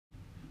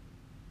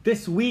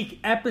This week,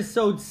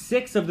 episode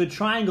 6 of the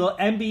Triangle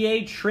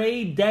NBA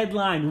Trade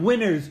Deadline.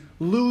 Winners,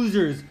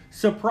 losers,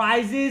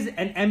 surprises,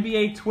 and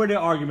NBA Twitter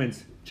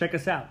arguments. Check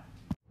us out.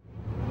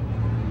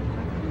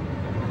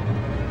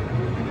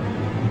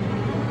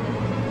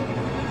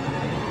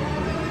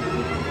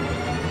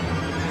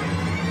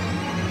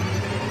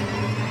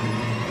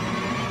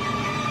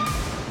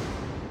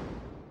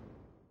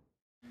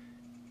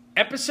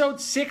 Episode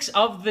 6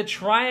 of the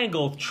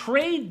Triangle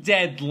Trade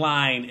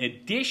Deadline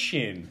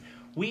Edition.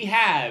 We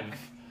have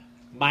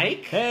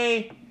Mike.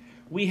 Hey.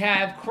 We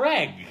have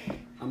Craig.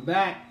 I'm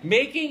back.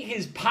 Making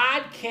his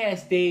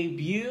podcast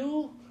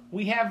debut,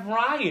 we have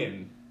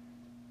Ryan.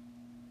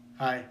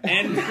 Hi.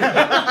 And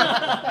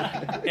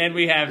and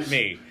we have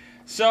me.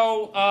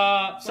 So,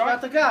 Sorry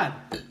about the gun.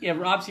 yeah,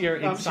 Rob's here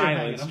in I'm sure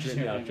silence,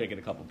 hanging, I'm sure drinking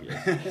a couple beers.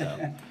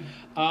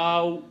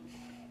 So.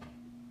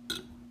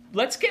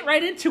 Let's get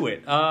right into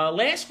it.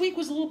 Last week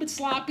was a little bit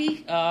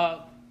sloppy.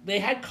 They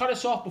had cut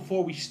us off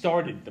before we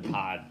started the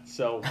pod,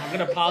 so I'm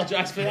going to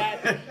apologize for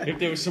that if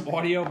there was some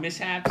audio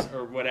mishaps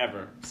or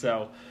whatever.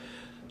 So,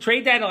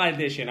 Trade Deadline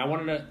Edition. I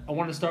wanted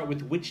to start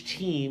with which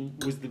team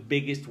was the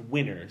biggest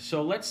winner.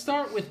 So let's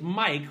start with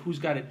Mike, who's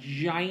got a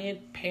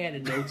giant pad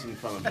of notes in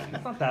front of him.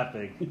 It's not that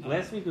big.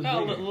 Last week was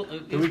bigger.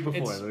 The week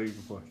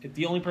before.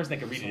 The only person that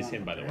can read it is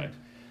him, by the way.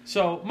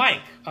 So,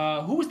 Mike,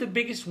 who was the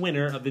biggest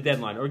winner of the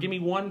deadline? Or give me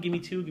one, give me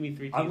two, give me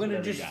three teams. I'm going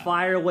to just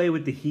fire away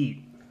with the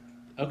Heat.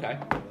 Okay.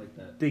 I like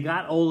that. They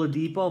got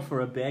Oladipo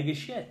for a bag of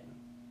shit.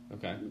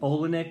 Okay.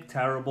 Olenek,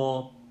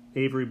 terrible.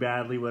 Avery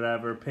Badley,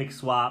 whatever. Pick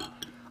swap.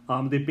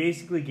 They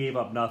basically gave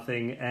up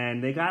nothing.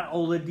 And they got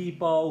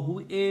Oladipo,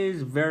 who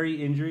is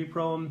very injury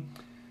prone.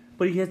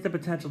 But he has the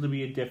potential to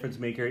be a difference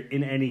maker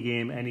in any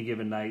game, any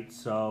given night.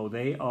 So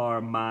they are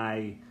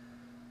my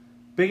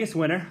biggest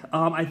winner.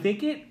 I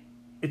think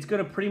it's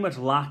going to pretty much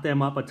lock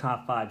them up a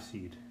top 5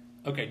 seed.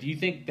 Okay, do you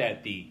think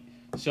that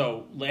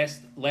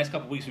last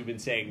couple weeks we've been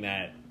saying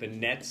that the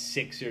Nets,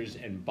 Sixers,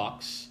 and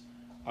Bucks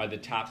are the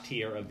top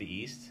tier of the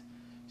East?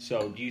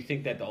 So do you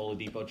think that the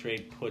Oladipo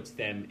trade puts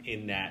them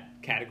in that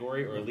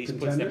category, or at least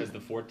puts them as the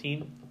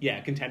 14? Yeah,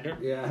 contender?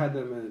 Yeah, I had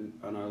them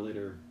on our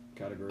later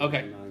category.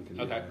 Okay.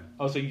 Okay.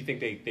 Oh, so you think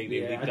they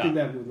Yeah, leaked I think up?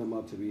 that moved them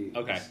up to be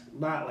Okay.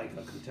 not like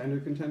a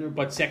contender,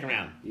 But second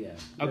round. yeah.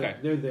 Okay.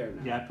 They're there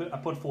now. Yeah, I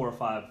put 4 or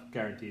 5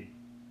 guaranteed.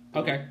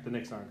 Okay. The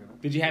Knicks aren't going to.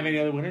 Did you have any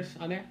other winners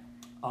on there?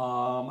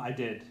 I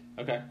did.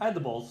 Okay. I had the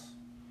Bulls.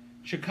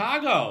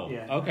 Chicago.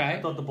 Yeah. Okay.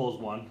 I thought the Bulls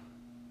won.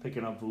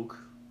 Picking up Vuk.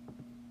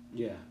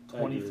 Yeah. I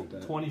agree with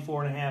that.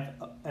 24 and a half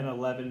and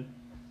 11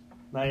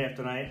 night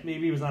after night.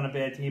 Maybe he was on a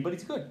bad team, but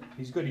he's good.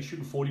 He's good. He's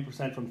shooting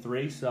 40% from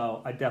 3,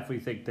 so I definitely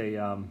think they...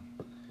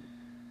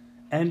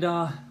 And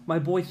my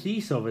boy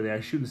Thies over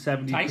there shooting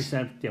 70%. Tice?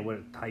 Yeah,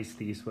 Tice,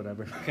 Thies,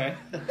 whatever. Okay.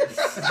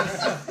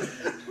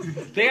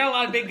 They got a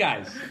lot of big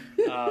guys.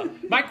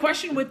 My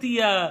question with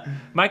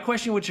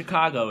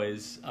Chicago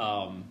is,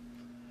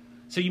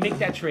 so you make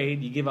that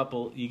trade, you give up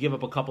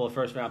a couple of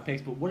first round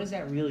picks, but what does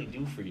that really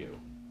do for you?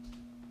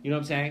 You know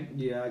what I'm saying?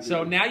 Yeah.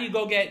 So now you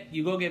go get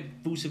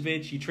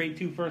Vucevic, you trade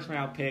 2 first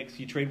round picks,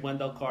 you trade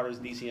Wendell Carter's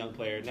a decent young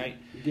player. Now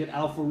You get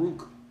Al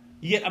Farouk.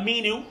 you get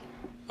Aminu.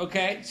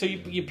 Okay, so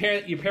you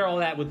pair all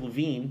that with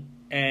Levine,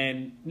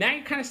 and now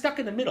you're kind of stuck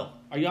in the middle.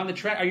 Are you on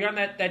the Are you on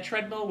that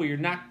treadmill where you're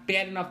not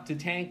bad enough to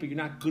tank, but you're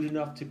not good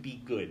enough to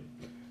be good?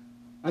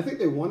 I think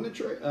they won the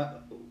trade.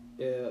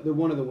 They're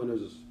one of the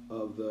winners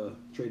of the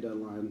trade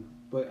deadline.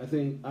 But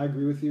I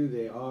agree with you.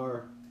 They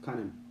are kind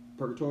of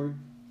purgatory.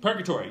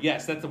 Purgatory,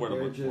 yes, that's the word I'm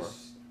looking for.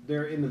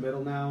 They're in the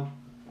middle now.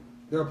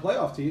 They're a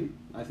playoff team,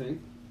 I think.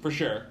 For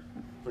sure.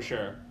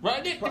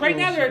 Right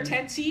now they're a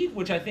 10 seed,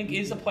 which I think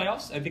is the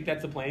playoffs. I think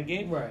that's the playing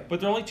game. Right. But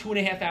they're only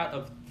 2.5 out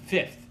of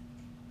 5th.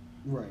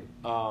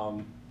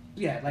 Right.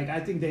 Yeah, like I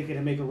think they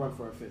can make a run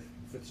for a fifth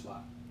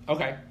spot.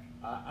 Okay.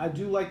 I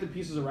do like the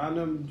pieces around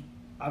them.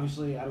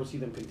 Obviously, I don't see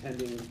them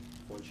contending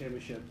for a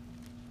championship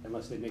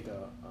unless they make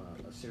a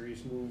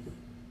serious move.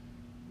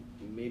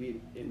 Maybe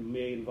it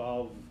may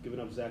involve giving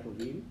up Zach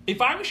LaVine.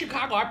 If I was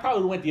Chicago, I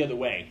probably went the other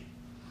way.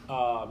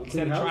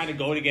 Instead of House? trying to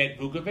go to get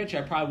Vucevic,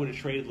 I probably would have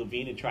traded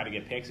Levine and tried to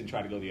get picks and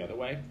try to go the other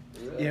way.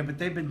 Yeah, but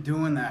they've been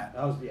doing that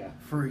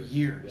for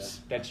years.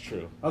 That's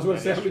true. I was going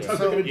to say, how many times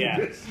So- they're going to Yeah.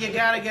 do this? You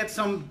got to get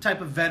some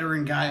type of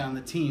veteran guy on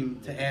the team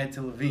to add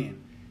to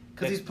Levine.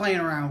 Because he's playing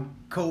around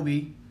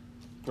Kobe,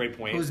 Great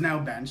point. who's now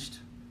benched.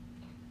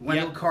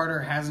 Wendell Yep. Carter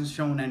hasn't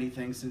shown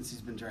anything since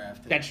he's been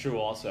drafted. That's true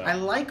also. I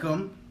like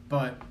him,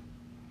 but,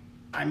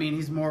 I mean,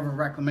 he's more of a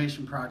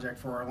reclamation project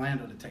for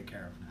Orlando to take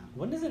care of now.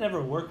 When does it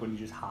ever work when you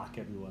just hawk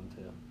everyone,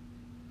 too?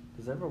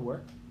 Does that ever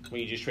work? When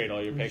you just trade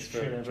all your You picks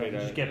just for trade trade you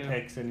just get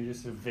picks and you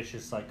just a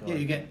vicious cycle. Yeah,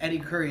 you get Eddie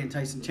Curry and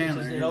Tyson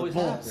Chandler. It and always the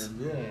Bulls.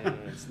 happens. Yeah.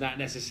 It's not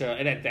necessarily,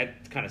 and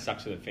that kind of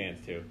sucks for the fans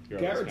too. You're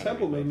always Garrett kinda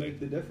Temple may rebuilding. make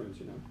the difference,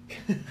 you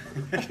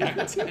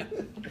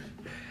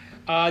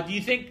know. Do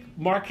you think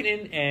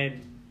Markkanen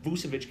and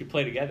Vucevic could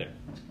play together?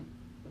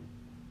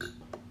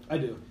 I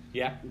do.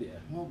 Yeah, Yeah.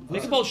 Well, they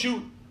can both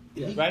shoot,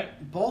 Yeah.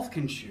 right? both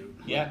can shoot.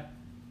 Yeah,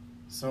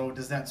 So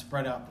does that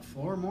spread out the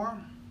floor more?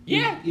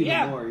 yeah, Even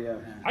yeah. more, yeah.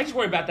 I just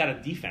worry about that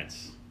on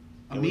defense.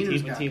 And when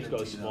Amino's got teams good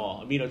go D, small,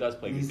 though. Amino does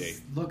play He good D.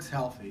 looks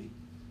healthy.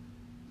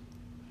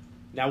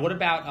 Now, what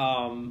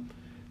about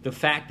the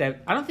fact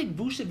that I don't think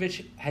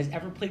Vucevic has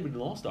ever played with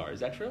an All-Star? Is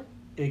that true?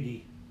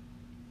 Iggy,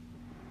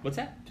 What's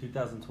that?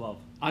 2012.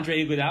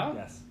 Andre Iguodala?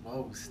 Yes.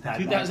 Whoa, stat.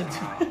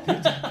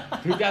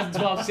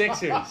 2012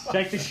 Sixers.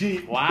 Check the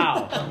sheet.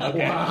 Wow.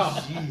 Okay.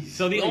 Jeez.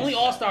 So the only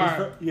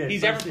All-Star Yeah,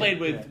 he's first ever played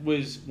year, with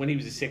was when he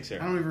was a Sixer.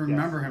 I don't even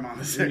remember him on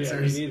the Yeah, me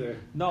Sixers. neither.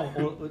 No,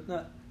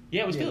 not.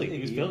 Yeah, it was Yeah, Philly. He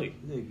was Iggy, Philly.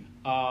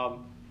 Iggy.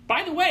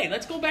 By the way,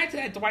 let's go back to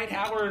that Dwight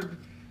Howard,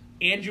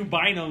 Andrew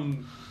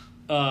Bynum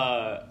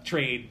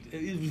trade.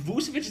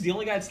 Vucevic is the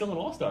only guy that's still an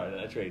All-Star in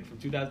that trade from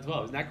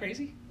 2012. Isn't that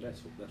crazy?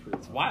 That's really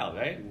It's wild,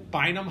 right?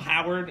 Bynum,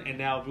 Howard, and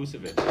now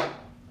Vucevic.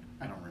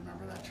 I don't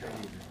remember that trade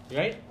either.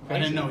 Right? I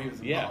didn't know he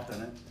was Yeah. involved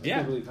in it. I Yeah.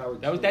 can't believe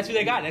Howard- That's who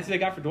they got. That's who they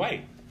got for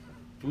Dwight.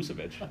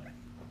 Vucevic.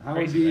 Howard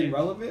Crazy, being right?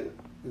 relevant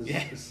is,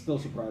 Yeah. is still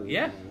surprising.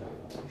 Yeah.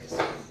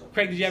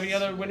 Craig, did you have any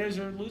other winners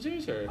or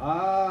losers? Or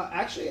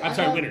Actually, I'm I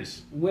sorry, have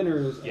winners.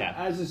 Winners. Yeah.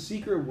 As a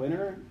secret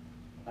winner,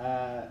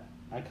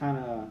 I kind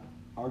of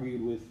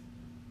argued with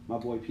my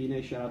boy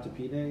Pine. Shout out to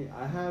Pine.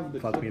 I have the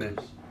Fuck Pine.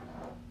 Clippers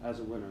as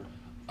a winner.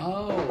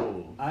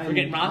 Oh, I- for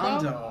getting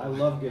Rondo? I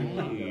love getting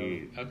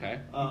Hey, Rondo. okay.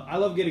 I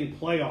love getting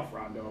playoff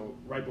Rondo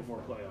right before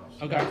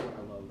playoffs. Okay. That's what I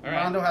love. All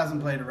right. Rondo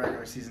hasn't played a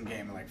regular season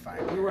game in like 5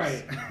 years. You're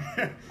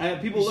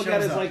right. People He look at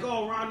it shows as up. like,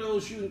 oh,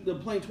 Rondo's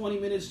playing 20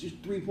 minutes, just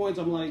 3 points.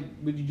 I'm like,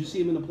 but did you see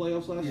him in the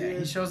playoffs last Yeah, year?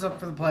 he shows up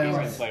for the He's gonna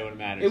playoffs. play when it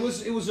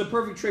matters. It was a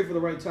perfect trade for the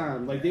right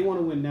time. Like they want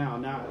to win now,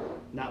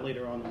 not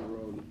later on in the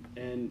road.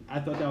 And I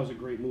thought that was a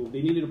great move.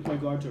 They needed a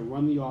point guard to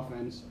run the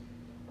offense.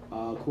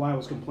 Kawhi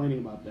was complaining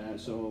about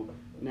that, so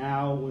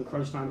now when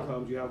crunch time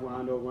comes, you have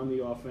Rondo run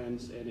the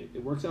offense, and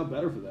it works out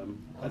better for them.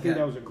 I think Okay.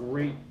 that was a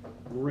great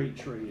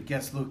trade.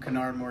 Gets Luke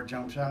Kennard more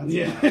jump shots.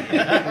 Yeah,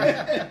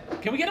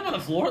 Can we get him on the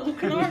floor,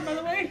 Luke Kennard, by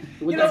the way?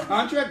 with You that know,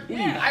 contract, please.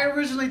 yeah. I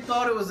originally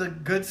thought it was a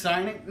good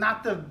signing,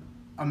 not the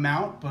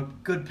amount,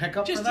 but good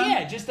pickup Just for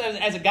them. just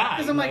as a guy.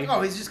 Because I'm like,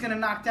 oh, he's just gonna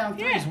knock down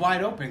threes Yeah.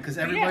 wide open because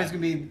everybody's Yeah.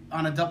 gonna be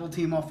on a double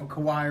team off of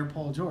Kawhi or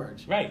Paul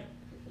George. right.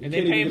 And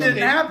can't they pay even him. get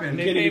Didn't happen.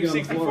 They Can't pay even him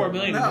get on the floor. $64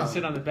 million to No. just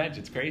sit on the bench.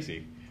 It's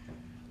crazy.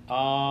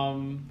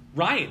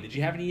 Ryan, did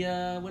you have any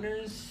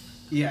winners?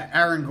 Yeah,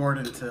 Aaron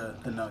Gordon to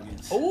the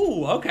Nuggets.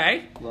 Oh,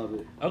 okay, Love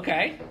it.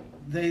 okay.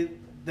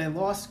 They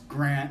lost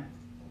Grant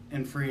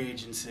in free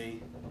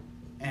agency,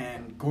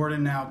 and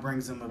Gordon now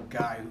brings them a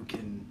guy who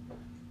can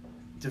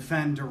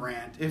defend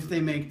Durant if they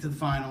make it to the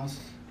finals,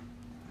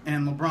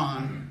 and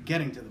LeBron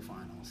getting to the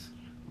finals.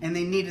 And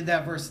they needed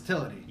that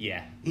versatility.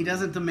 Yeah. He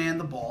doesn't demand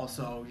the ball,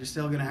 so you're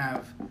still going to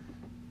have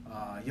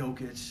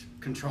Jokic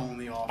controlling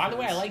the offense. By the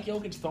way, I like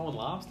Jokic throwing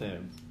lobs to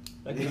him.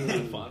 That's kind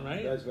of fun,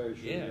 right? That's very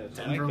true. Yeah, yes.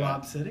 I like Denver that.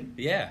 Lob City.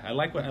 Yeah, I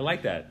like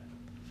that.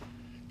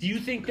 Do you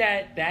think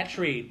that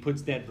trade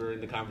puts Denver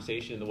in the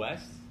conversation in the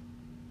West?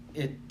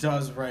 It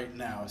does right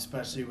now,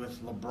 especially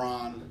with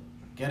LeBron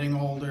getting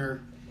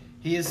older.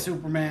 He is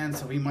Superman,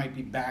 so he might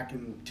be back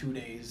in 2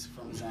 days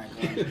from Zach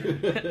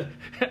Landry.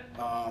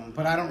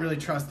 But I don't really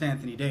trust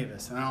Anthony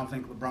Davis, and I don't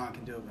think LeBron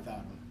can do it without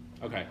him.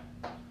 Okay,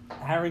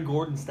 Aaron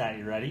Gordon stat.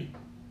 You ready?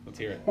 let's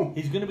hear it.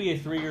 He's going to be a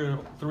 3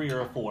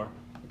 or a 4.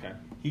 Okay.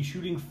 He's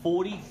shooting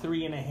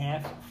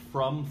 43.5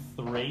 from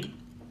 3.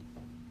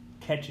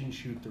 Catch and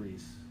shoot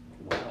threes.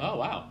 Oh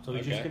wow. So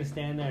he's okay. just going to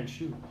stand there and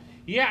shoot.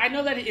 Yeah, I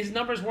know that his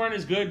numbers weren't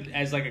as good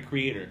as like a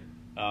creator,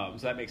 so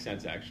that makes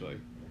sense actually.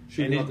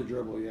 Shooting And off the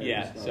dribble, yeah.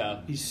 Yeah, he's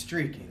so He's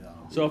streaky,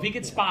 though. if he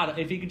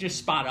could just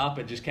spot up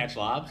and just catch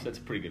lobs, that's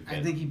a pretty good fit.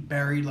 I think he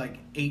buried like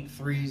 8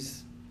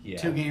 threes Yeah.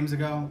 2 games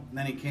ago, and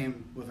then he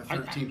came with a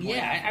 13 point.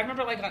 I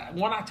remember like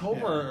 1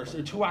 October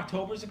or 2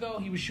 Octobers ago,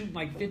 he was shooting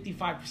like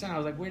 55%. I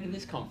was like, where did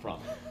this come from?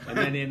 And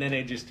then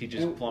he just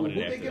And plummeted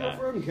who'd they after give up that.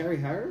 for him? Gary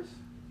Harris?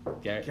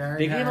 Gary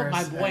They gave up my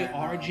Harris boy and,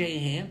 R.J.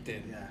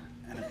 Hampton, Yeah.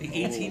 And the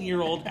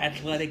 18-year-old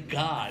athletic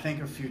god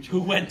think of future.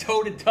 who went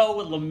toe-to-toe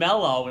with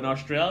LaMelo in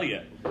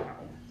Australia.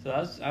 So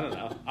I don't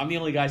know. I'm the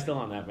only guy still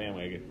on that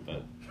bandwagon,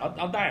 but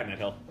I'll die on that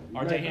hill.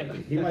 R.J.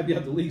 Hampton. He might be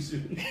out the league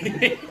soon.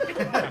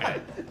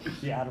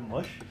 Yeah, Adam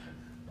Bush.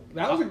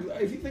 That was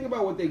if you think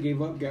about what they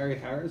gave up, Gary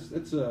Harris,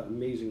 that's an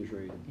amazing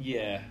trade.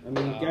 Yeah. I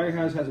mean, Gary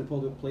Harris hasn't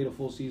played a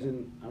full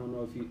season. I don't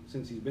know if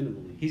since he's been in the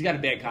league. He's got a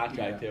bad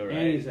contract too, right?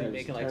 And he's had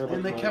making terrible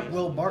And they money. kept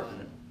Will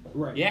Barton.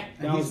 Right. Yeah.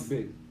 That And was he's-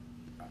 big.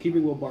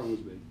 Keeping Will Barton was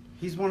big.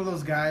 He's one of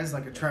those guys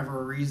like a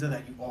Trevor Ariza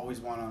that you always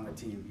want on the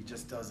team. He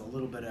just does a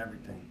little bit of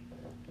everything.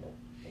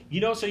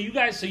 You know, so you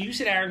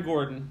said Aaron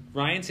Gordon,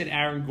 Ryan said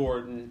Aaron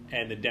Gordon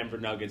and the Denver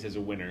Nuggets as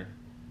a winner,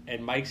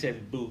 and Mike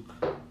said Book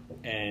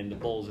and the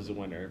Bulls as a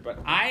winner. But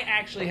I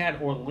actually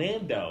had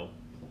Orlando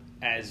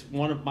as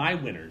one of my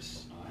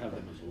winners I have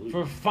them as a league.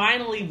 for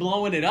finally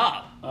blowing it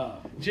up.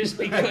 Just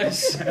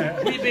because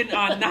we've been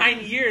on 9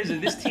 years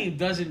and this team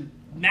doesn't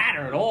matter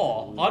at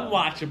all.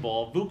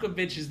 Unwatchable.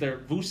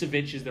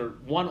 Vucevic is their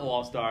one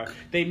All-Star.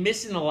 They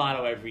miss in the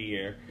lotto every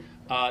year.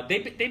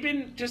 They've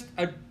been just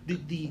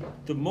the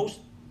most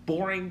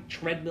boring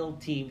treadmill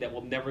team that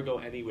will never go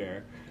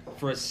anywhere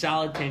for a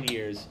solid 10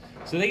 years.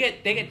 So they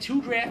get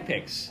 2 draft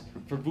picks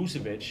for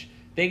Vucevic.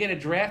 they get a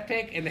draft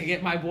pick, and they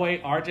get my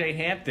boy R.J.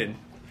 Hampton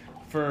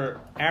for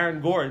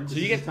Aaron Gordon. So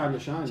This you is get time to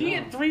shine. So you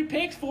now. get 3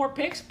 picks, 4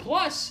 picks,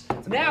 plus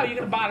now you're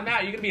going to bottom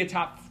out. You're going to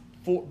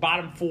be a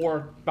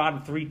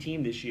bottom 3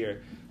 team this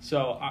year.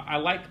 So I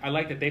like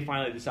that they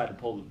finally decided to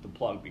pull the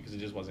plug because it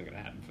just wasn't going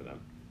to happen for them.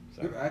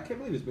 So. I can't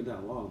believe it's been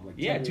that long. Like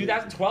Yeah, 10 years.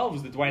 2012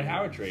 was the Dwight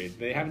Howard trade.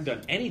 They haven't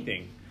done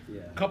anything.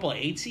 Yeah. A couple of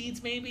 8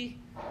 seeds maybe.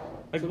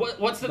 Like So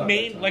what's the about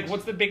main? that time. Like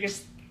what's the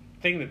biggest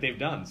thing that they've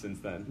done since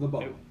then? The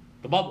bubble.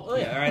 The bubble. Oh,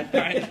 yeah, all right.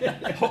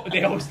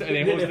 They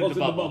hosted the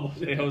bubble.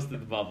 They hosted the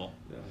bubble.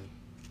 Yeah.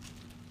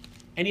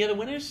 Any other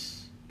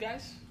winners,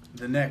 guys?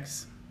 The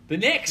Knicks. The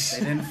Knicks.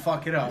 They didn't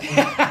fuck it up.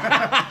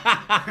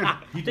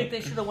 You think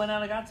they should have went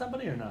out and got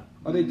somebody or not?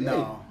 Oh, they did.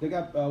 No. They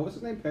got what's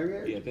his name?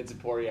 Perrier. Yeah,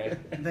 Vincent Poirier.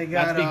 They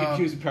Not to got be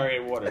confused with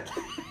Perrier Water.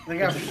 they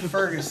got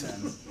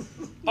Ferguson.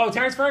 Oh,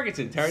 Terrence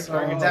Ferguson.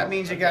 So that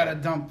means you got to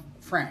dump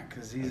Frank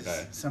because he's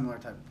Okay. a similar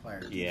type of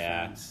player.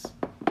 Yeah. Defense.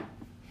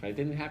 It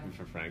didn't happen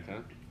for Frank, huh?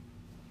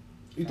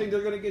 You think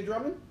they're gonna get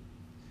Drummond?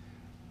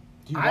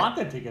 Do you I- want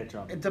them to get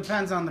Drummond? It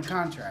depends on the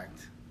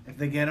contract. If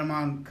they get him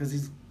on, because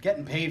he's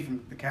getting paid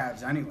from the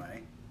Cavs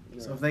anyway.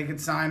 So Yeah. if they could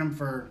sign him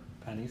for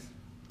Pennies.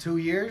 2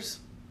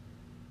 years,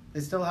 they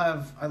still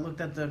have. I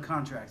looked at the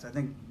contracts. I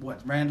think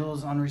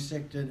Randall's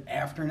unrestricted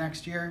after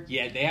next year.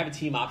 Yeah, they have a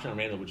team option on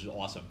Randall, which is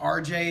awesome.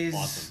 RJ's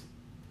Awesome.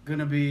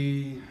 gonna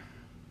be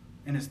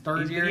in his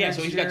third year. Yeah, next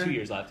so he's year. got 2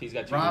 years left. He's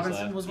got 2 years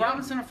Robinson left. was Yeah.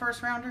 Robinson a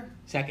first rounder?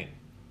 Second.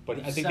 But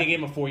I think Second. they gave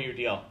him a 4-year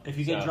deal. If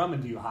you get So-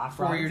 Drummond, do you have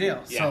 4-year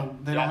deal. Yeah. So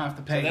they don't Yeah. have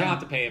to pay. So they don't him. have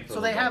to pay him for So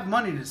a they little have bit.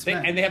 money to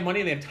spend. And they have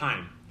money and they have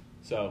time.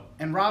 So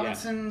And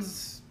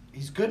Robinson's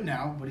he's good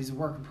now, but he's a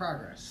work in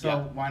progress. So Yeah.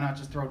 why not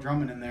just throw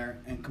Drummond in there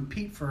and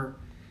compete for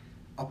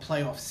a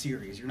playoff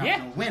series? You're not Yeah.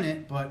 going to win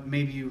it, but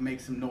maybe you make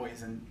some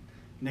noise, and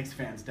Knicks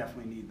fans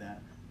definitely need that.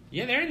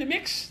 yeah, they're in the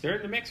mix. They're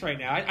in the mix right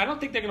now. I don't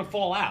think they're going to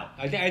fall out.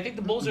 I think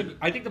the Bulls are.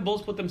 I think the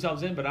Bulls put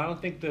themselves in, but I don't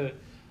think the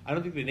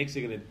Knicks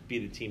are going to be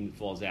the team that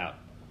falls out.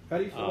 How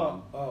do you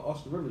feel about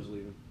Austin Rivers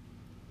leaving?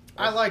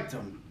 I liked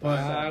him, but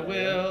I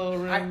will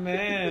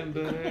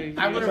remember.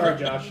 I would've- Sorry,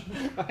 Josh.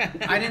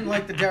 I didn't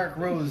like the Derrick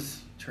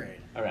Rose trade.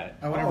 All right.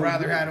 I would have Oh,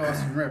 rather yeah. had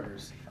Austin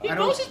Rivers. Yeah, I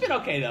don't. Rose has been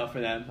okay though for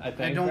them. I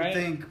think. I don't right?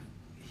 think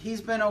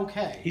he's been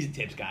okay. he's a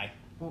Tibbs guy.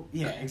 Well,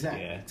 yeah,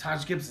 exactly. Yeah.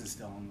 Taj Gibson's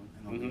still in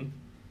the league.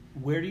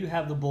 Mm-hmm. Where do you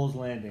have the Bulls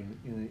landing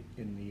in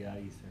the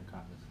Eastern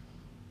Conference?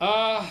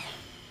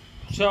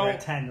 So They're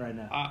at 10 right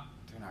now.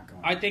 They're not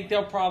going. I think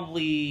they'll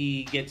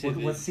probably get to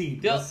What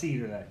seed? They'll, What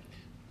seed are they?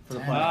 For the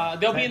playoffs?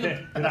 they'll be in the.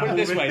 They're not Put it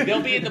this moving. way,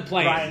 they'll be in the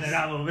play. Ryan, they're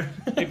not moving.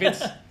 If it's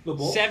The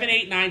Bulls? 7,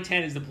 8, 9,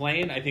 10 is the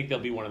play-in, I think they'll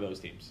be one of those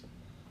teams.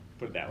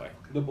 Put it that way.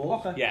 The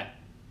Bulls? Okay. Yeah.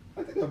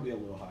 I think they'll be a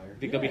little higher.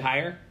 Think they'll be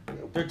higher?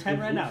 They're 10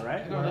 right now,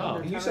 right? I don't know.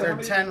 And you They're said They're how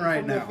many 10 right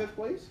from their now. Fifth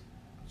place?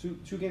 Two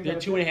games. They're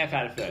out of 2.5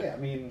 out of fifth? 5. Yeah, I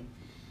mean,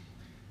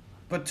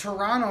 But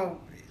Toronto,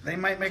 they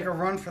might make a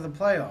run for the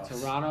playoffs.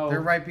 Toronto.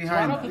 They're right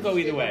behind Toronto them. could go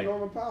either Stay with way.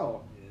 Norman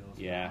Powell.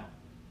 Yeah.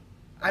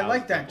 I That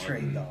like was that a good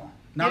trade one. though.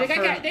 Yeah, they got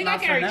for- Ga- they got not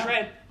for Gary now.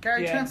 Trent.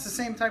 Gary Yeah. Trent's the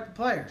same type of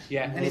player.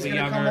 Yeah, a and little he's bit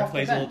going to come younger, off the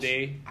plays a little bench.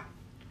 D.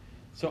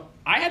 So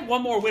I had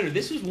one more winner.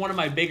 This was one of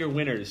my bigger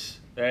winners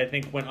that I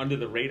think went under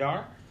the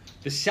radar.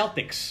 The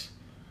Celtics.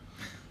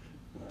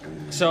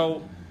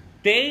 So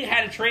they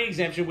had a trade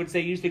exemption which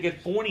they used to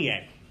get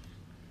Fournier.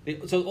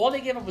 So all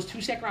they gave up was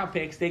 2 second-round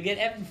picks. They get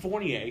Evan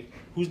Fournier,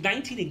 who's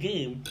 19 a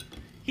game.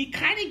 He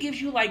kind of gives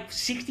you like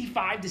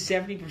 65 to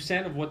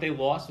 70% of what they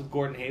lost with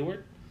Gordon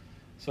Hayward.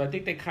 So I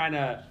think they kind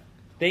of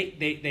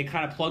they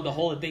kind of plugged the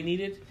hole that they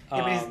needed.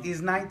 Yeah, but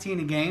he's 19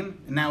 a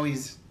game, and now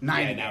he's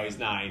 9. Yeah, now he's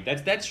 9.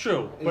 That's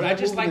true. Is But that I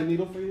just moving like the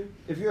needle for you?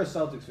 If you're a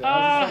Celtics fan,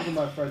 I was just talking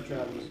to my friend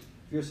Travis.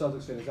 If you're a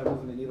Celtics fan, is that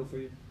moving the needle for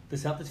you? The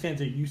Celtics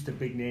fans are used to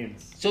big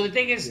names. So the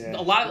thing is, Yeah.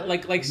 a lot of,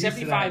 like Used to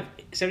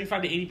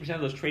 75 to 80%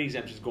 of those trade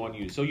exemptions go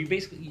unused. So you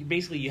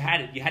basically you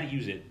had to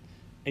use it,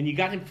 and you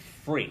got him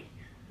free.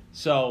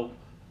 So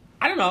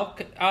I don't know.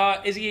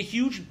 Is he a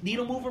huge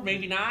needle mover?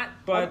 Maybe not.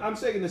 But I'm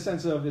saying in the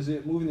sense of, is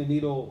it moving the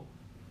needle?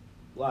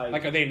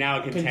 Like are they now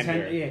a contender?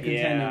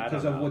 contending I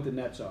because don't of know. what the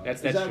Nets are.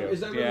 That's Is that- true.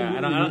 Is that really yeah, moving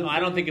I the don't, needle I for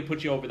don't you? think it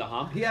puts you over the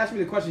hump. He asked me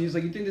the question. He's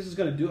like, "You think this is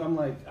gonna do?" I'm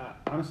like,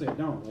 honestly, I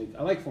don't. Like,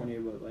 I like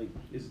Fournier, but like,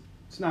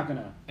 it's not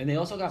gonna. And they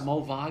also got Mo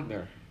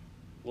Wagner.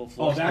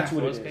 Oh, that's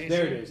what it is. spacer.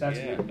 There it is. That's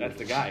yeah, what it that's is.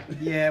 the guy.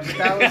 Yeah, but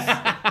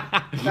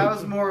that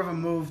was more of a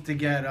move to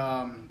get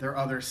their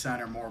other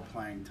center more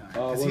playing time.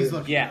 Oh, 'Cause what he's is it?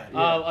 looking Yeah,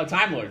 good. a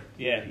Time Lord.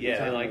 Yeah,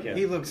 I like him.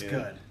 He looks Yeah.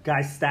 good.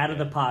 Guys, stat of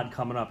the pod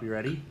coming up. You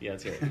ready? Yeah,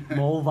 let's hear it.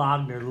 Mo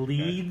Wagner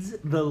leads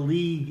the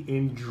league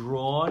in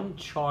drawn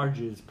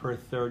charges per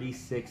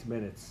 36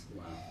 minutes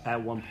Wow.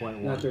 at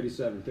 1.1. Not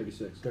 37,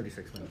 36.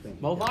 36 minutes. I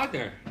think. Mo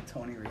Wagner.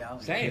 Tony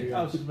Reality. Same.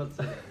 I was just about to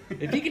say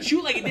that. If he can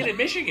shoot like he did at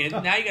Michigan,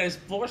 now you got his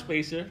floor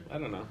spacer. I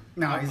don't know.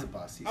 No, he's a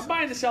bust. He's I'm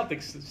buying the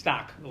Celtics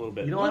stock a little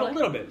bit. You know a what?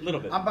 little bit.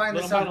 I'm buying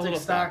the a Celtics little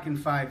stock in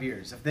 5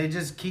 years. If they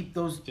just keep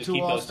those Just two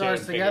keep All those two Stars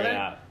and figure it together,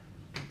 out.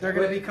 they're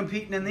going to Wait. be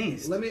competing in the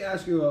East. Let me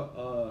ask you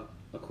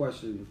a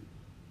question.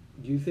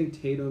 Do you think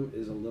Tatum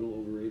is a little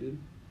overrated?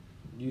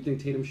 Do you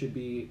think Tatum should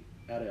be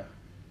at a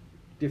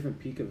different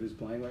peak of his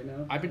playing right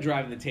now. I've been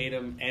driving the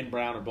Tatum and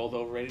Brown are both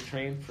overrated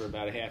train for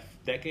about a half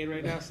decade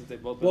right now since they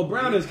both. Well,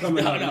 Brown is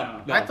coming out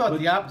now. No, I thought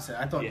the opposite.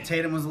 I thought Yeah.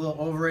 Tatum was a little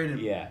overrated.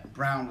 Yeah.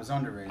 Brown was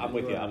underrated. I'm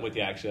with you. I'm with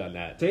you actually on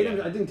that. Tatum,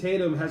 Yeah. I think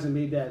Tatum hasn't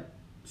made that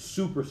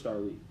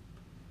superstar leap.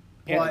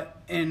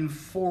 But in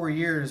 4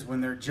 years,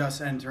 when they're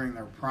just entering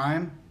their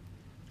prime,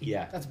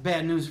 Yeah. that's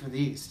bad news for the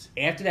East.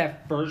 After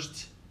that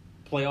first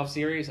playoff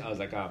series, I was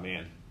like, oh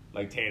man,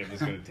 like Tatum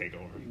is going to take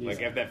over. Yeah.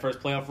 Like after that first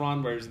playoff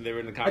run, where they were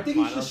in the I conference think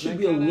he finals, should like,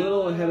 be a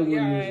little ahead of where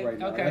he is yeah, right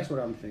now. okay. That's what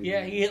I'm thinking.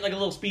 Yeah, he hit like a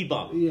little speed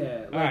bump.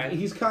 Yeah, like right.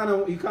 he kind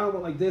of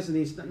went like this,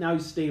 and now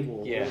he's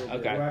stable. Yeah, a little bit,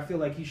 okay. Where I feel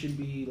like he should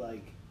be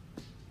like.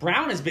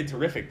 Brown has been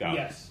terrific though.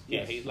 Yes,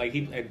 Yeah, yes.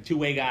 he a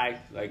two-way guy.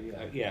 Like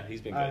Yeah. he's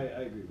been good.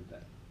 I agree with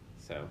that.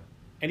 So,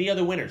 any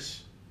other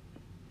winners?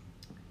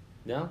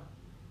 No,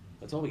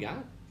 that's all we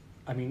got.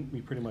 I mean, we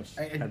pretty much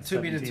had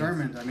To be 17.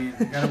 determined. I mean,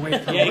 you gotta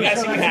wait for. Yeah, you gotta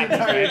see what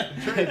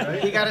happens,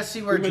 right? You gotta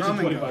see where We mentioned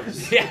Drummond 25.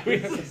 goes.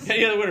 Yeah,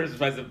 any other winners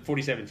besides the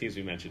 47 teams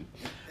we mentioned?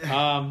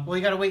 Well,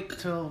 you gotta wait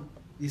till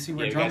you see Yeah,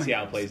 where we gotta Drummond see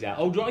how it goes. plays out.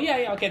 Oh,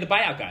 yeah, okay, the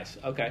buyout guys.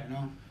 Okay. You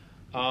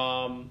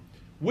know?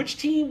 Which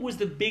team was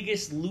the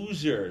biggest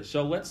loser?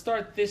 So let's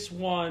start this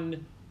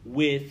one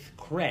with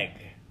Craig.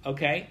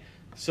 Okay.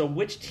 So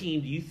which team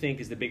do you think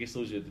is the biggest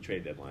loser at the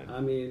trade deadline? I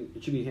mean,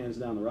 it should be hands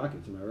down the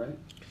Rockets. Am I right?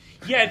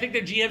 Yeah, I think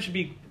their GM should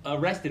be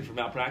arrested for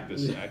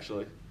malpractice.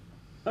 Actually.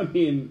 I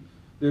mean,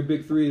 their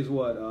big three is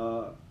what?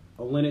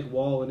 Olynyk,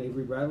 Wall, and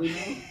Avery Bradley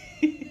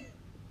now.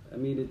 I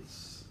mean,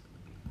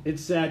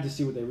 it's sad to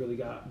see what they really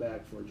got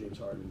back for James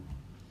Harden.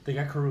 They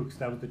got Karooks.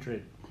 That was the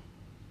trade.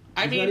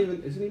 Isn't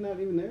he not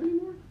even there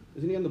anymore?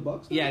 Isn't he on the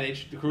Bucks? Now? Yeah,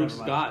 the Cruz is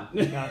Never gone.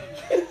 mind. Not-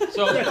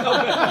 So That's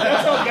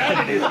how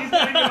bad it is. He's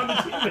not even on the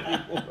team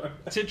anymore.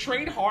 to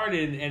trade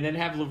Harden and then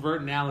have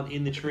LeVert and Allen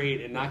in the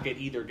trade and not get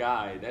either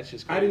guy, that's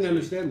just crazy. I didn't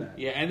understand that.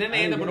 Yeah, and then they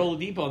I end up with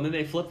didn't Oladipo, and then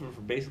they flip him for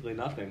basically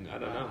nothing. I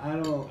don't know. I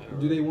don't.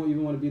 Do they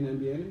even want to be in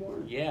the NBA anymore?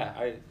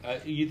 Yeah,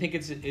 you think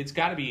it's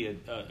got to be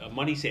a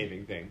money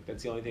saving thing?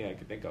 That's the only thing I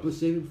could think But of.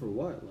 saving for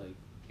what? Like,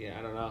 Yeah,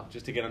 I don't know,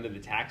 just to get under the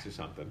tax or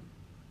something.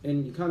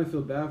 and you kind of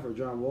feel bad for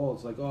John Wall.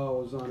 It's like, oh,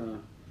 I was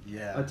on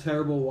a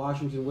terrible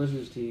Washington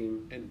Wizards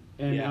team, and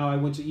yeah. now I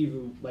went to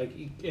even like,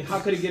 how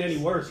could it get any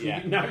worse?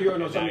 Yeah. Now you're on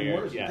Now something you're-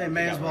 worse. yeah. They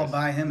may as well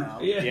buy him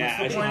out. Yeah. Yeah,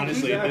 that's the point.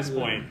 honestly, at this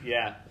Exactly. point,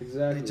 yeah.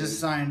 Exactly. They just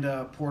signed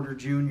Porter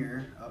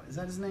Jr. Is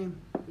that his name?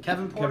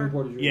 Kevin Porter? Kevin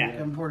Porter Jr. Yeah.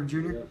 Kevin Porter Jr.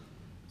 Yeah.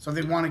 So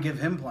they want to give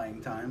him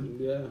playing time.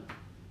 Yeah.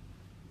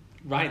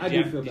 Ryan, I did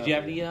you do feel have, did bad you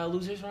have for any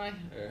losers, Ryan?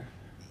 Or?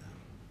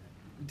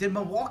 Did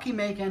Milwaukee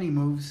make any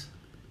moves?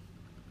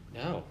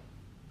 No.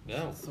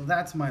 So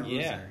that's my loser.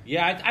 Yeah,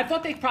 yeah. I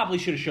thought they probably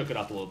should have shook it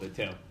up a little bit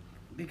too.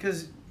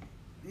 Because,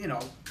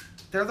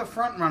 they're the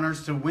front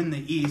runners to win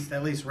the East,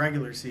 at least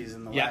regular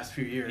season, the Yeah. last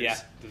few years. Yeah.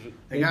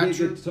 They got did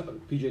Drew,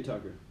 get PJ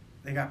Tucker.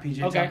 they got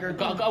PJ Okay,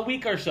 Tucker. a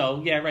week or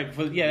so. Yeah, right.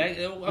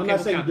 Okay, I'm we'll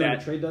not saying count during that.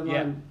 the trade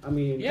deadline. Yeah. I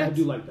mean, Yeah. I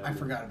do like that. I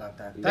forgot about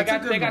that. They They That's a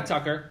got good they got move.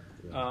 Tucker.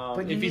 But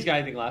If you he's need- got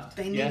anything left,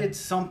 They yeah. needed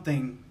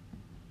something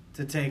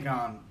to take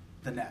on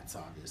the Nets,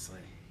 obviously.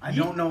 I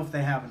don't know if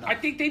they have enough. I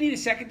think they need a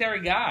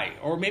secondary guy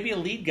or maybe a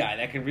lead guy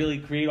that can really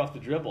create off the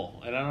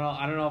dribble. And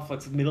I don't know if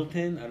it's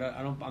Middleton.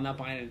 I'm not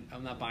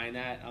buying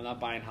that. I'm not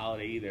buying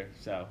Holiday either.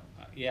 So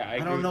yeah, I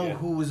agree don't know with you.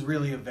 who was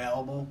really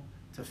available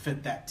to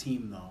fit that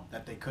team, though,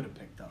 that they could have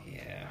picked up.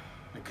 Yeah.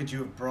 Like, could you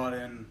have brought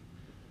in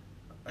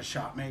a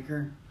shot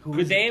maker? Who Could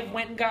was they it? have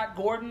went and got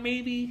Gordon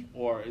maybe,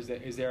 or is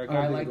there a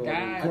guy think like Gordon-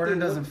 that? Gordon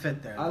think- doesn't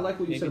fit there. I like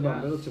what you Maybe said about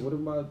not. Middleton. What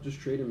about just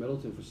trading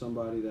Middleton for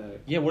somebody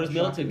that? Yeah, what does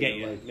Middleton shockingly, get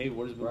you? like Maybe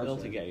what does Russ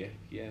Middleton said. get you?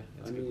 Yeah,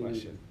 that's a I good mean,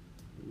 question.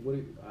 I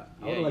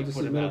Yeah, would you like to put see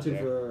him out Middleton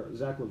there. for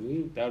Zach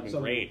LaVine. That would've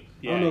been great.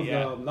 I don't know if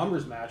Yeah, the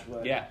numbers match,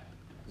 but Yeah.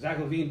 Zach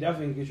LaVine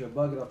definitely can get you a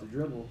bucket off the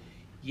dribble.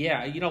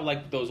 Yeah,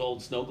 like those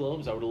old snow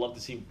globes. I would have loved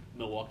to see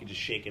Milwaukee just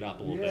shake it up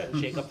a little Yeah.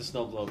 bit, shake up the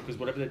snow globe because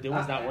whatever they're doing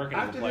is not working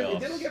in the After playoffs. if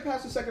they don't get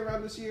past the second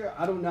round this year,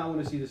 I do not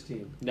want to see this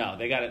team. No,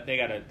 they got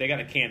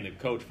to can the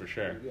coach for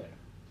sure. Yeah.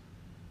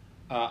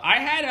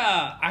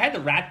 I had the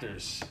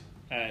Raptors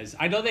as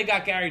I know they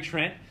got Gary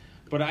Trent,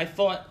 but I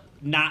thought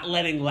not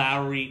trading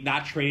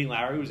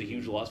Lowry was a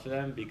huge loss for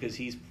them because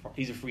he's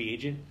a free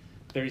agent,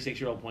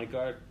 36-year-old point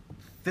guard.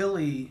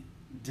 Philly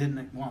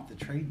didn't want the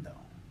trade, though.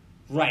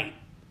 Right,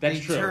 that's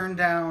they true. turned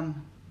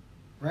down,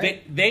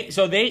 right?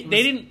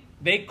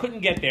 They couldn't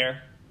get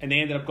there, and they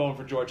ended up going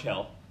for George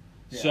Hill.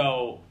 Yeah.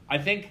 So I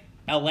think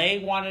LA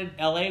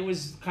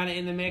was kind of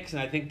in the mix,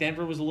 and I think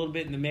Denver was a little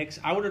bit in the mix.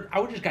 I would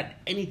just gotten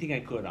anything I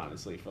could,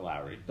 honestly, for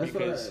Lowry. That's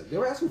because, they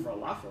were asking for a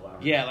lot for Lowry.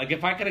 yeah, like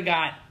if I could have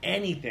got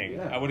anything,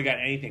 Yeah. I would have got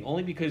anything.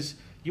 Only because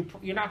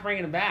you're not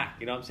bringing him back.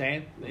 You know what I'm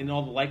saying? In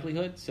all the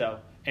likelihood. So,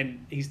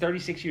 and he's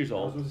 36 years I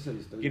was old. supposed to say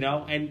he's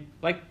 30. And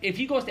like if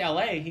he goes to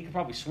LA, he could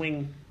probably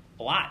swing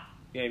a lot.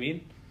 You know what I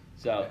mean?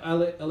 So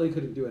LA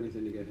couldn't do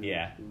anything to get him.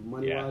 Yeah.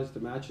 Money-wise, to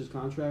match his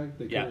contract,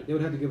 they Yeah.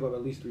 would have to give up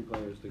at least 3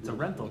 players. It's a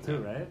rental too,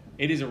 right?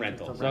 it is a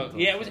rental. It's a So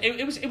rental. yeah,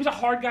 it was a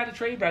hard guy to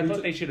trade, but I You thought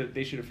t-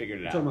 they should have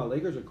figured it Talking out. about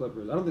Lakers or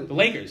Clippers? I don't think The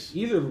Lakers.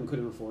 Either of them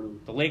couldn't afford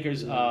him. The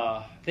Lakers,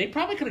 they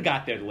probably could have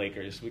got there. The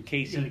Lakers with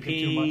You gotta give too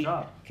KCP. much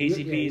up.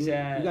 KCP's you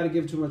at got to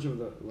give too much of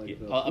the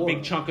a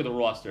big chunk of the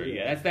roster.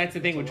 Yeah. Yeah, that's the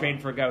thing That's with a trading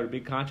lot. for a guy with a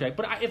big contract.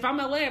 But if I'm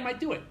LA, I might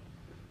do it.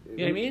 You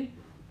know what I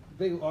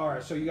mean? All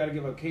right, so you got to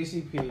give up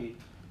KCP.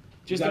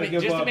 Just gotta to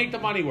give up- make the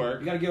money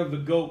work. You got to give up the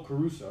GOAT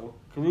Caruso.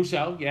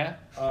 Caruso, yeah.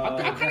 I'm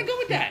kind of good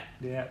with that.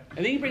 Yeah.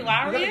 And then you bring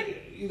Lowry in.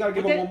 You got to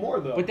give But up then- one more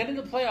though. But then in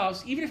the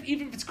playoffs, even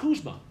if it's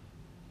Kuzma,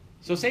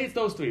 so say it's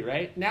those 3,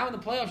 right? Now in the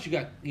playoffs, you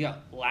got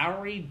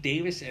Lowry,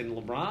 Davis, and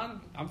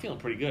LeBron. I'm feeling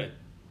pretty good.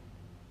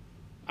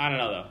 I don't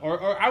know though,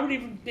 or I would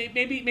even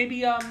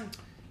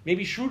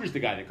maybe Schroeder's the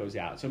guy that goes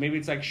out. So maybe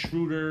it's like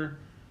Schroeder.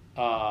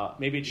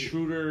 Maybe it's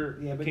Schroeder.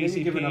 yeah, but KCP. then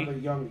you're giving up a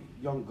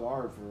young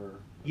guard for.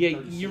 Yeah,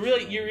 36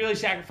 you're really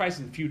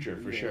sacrificing the future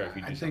for Yeah, sure. If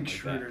you do I think something like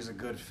Schroeder's a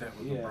good fit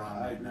with Yeah, LeBron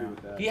I right agree now.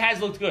 with that. that. He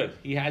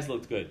has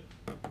looked good.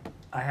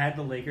 I had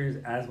the Lakers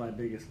as my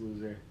biggest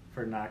loser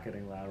for not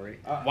getting Lowry.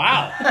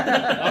 Wow.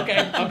 okay.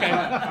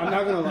 I'm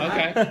not gonna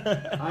lie.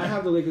 Okay. I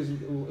have the Lakers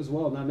as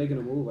well, not making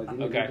a move. I think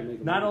they Okay. have to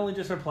make a Not move. only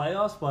just for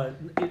playoffs, but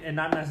and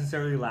not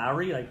necessarily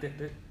Lowry. Like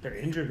they're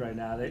injured right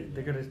now.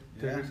 They're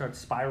gonna start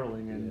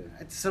spiraling, and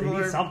It's they need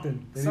similar,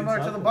 something. They need similar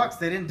to the something. Bucks.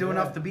 They didn't do Yeah.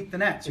 enough to beat the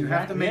Nets. You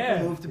have to make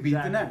Exactly. a move to beat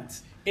Exactly. the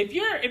Nets. If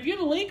you're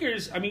the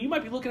Lakers, I mean, you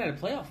might be looking at a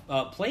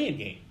playoff playing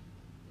game.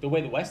 The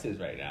way the West is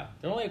right now,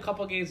 there are only a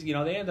couple of games. You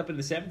know, they end up in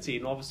the 7th seed,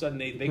 and all of a sudden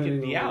they Depending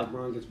could be on out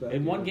when LeBron gets back,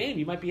 in one yeah. game.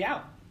 You might be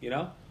out. You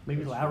know.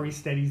 Maybe Lowry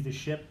steadies the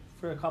ship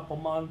for a couple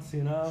months.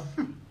 You know.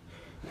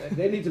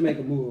 They need to make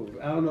a move.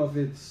 I don't know if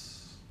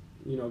it's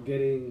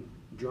getting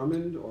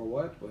Drummond or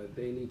what, but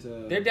they need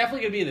to. They're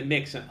definitely going to be in the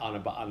mix on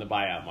the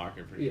buyout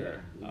market for Yeah,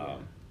 sure. yeah.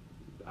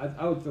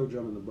 I would throw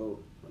Drummond in the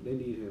boat. They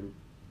need him.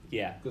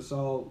 Yeah.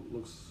 Gasol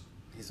looks.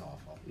 He's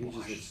awful. He just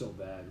looks so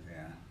bad.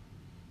 Yeah.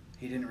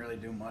 He didn't really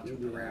do much with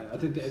the Yeah,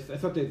 Raptors. I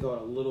thought they thought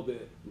a little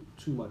bit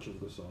too much of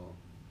Gasol.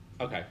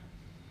 Okay.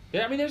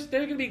 Yeah, I mean, there's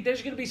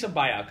gonna be some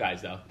buyout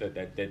guys though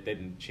that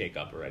didn't shake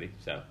up already.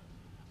 So,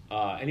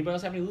 anybody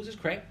else have any losers?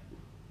 Craig,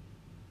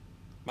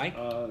 Mike,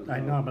 I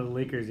know about the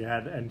Lakers. You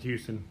had and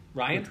Houston.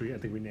 Ryan? Which I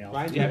think we nailed.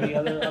 Ryan, do you have any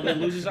other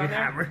losers We on there?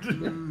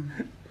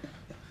 hammered.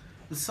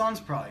 The Suns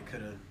probably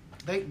could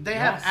have. They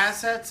have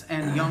assets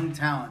and young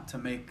talent to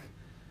make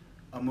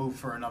a move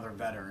for another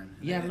veteran.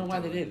 Yeah, I don't know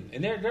why they do it. didn't.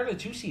 And they're the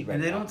 2 seed right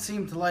And they now. don't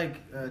seem to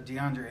like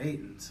DeAndre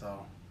Ayton,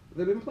 so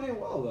They've been playing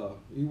well though.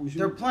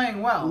 they're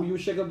playing well. You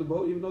would shake up the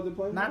boat even though they're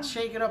playing Not well?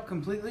 shake it up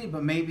completely,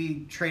 but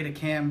maybe trade a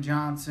Cam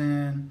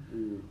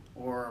Johnson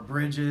or a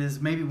Bridges,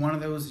 maybe one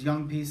of those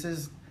young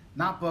pieces,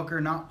 not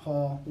Booker, not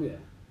Paul, Yeah.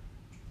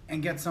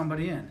 and get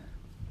somebody in.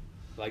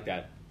 Like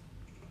that.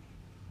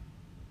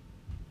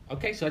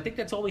 Okay, so I think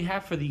that's all we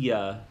have for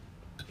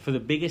the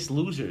biggest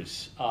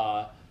losers.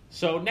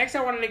 So next,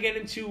 I wanted to get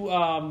into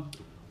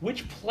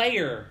which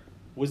player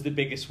was the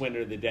biggest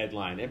winner of the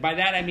deadline, and by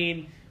that I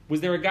mean, was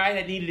there a guy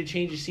that needed to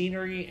change the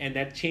scenery, and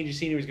that change of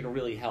scenery is going to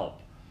really help?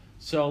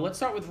 So let's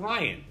start with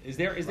Ryan. Is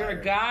there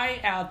a guy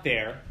out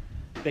there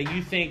that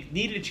you think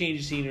needed to change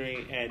the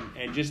scenery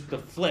and just the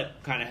flip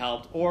kind of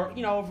helped, or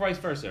vice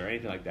versa, or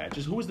anything like that?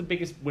 Just who was the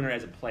biggest winner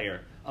as a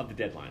player of the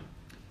deadline?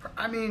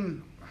 I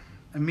mean,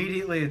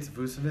 immediately it's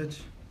Vucevic,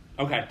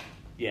 Okay,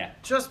 yeah,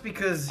 just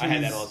because I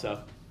had that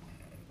also.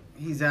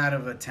 he's out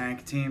of a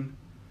tank team,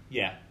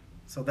 Yeah,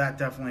 so that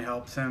definitely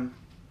helps him.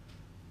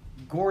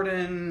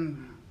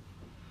 Gordon,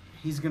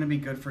 he's going to be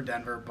good for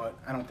Denver, but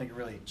I don't think it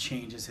really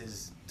changes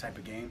his type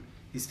of game.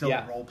 He's still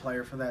Yeah. a role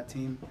player for that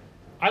team.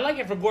 I like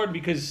it for Gordon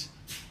because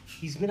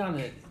he's been on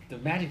the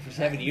Magic for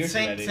 7 years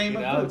Same- already. same you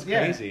with know, Boots, it's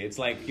yeah. crazy. It's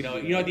like at the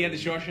end of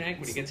Shawshank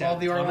when he gets All out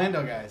the of tunnel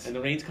Orlando guys. and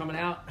the rain's coming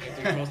out after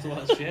he throws all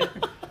his shit.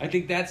 I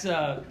think that's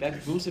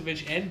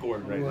Vucevic and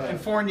Gordon right Right. there. And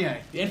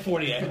Fournier. And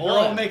 48. They're all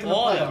All making the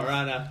of them playoffs.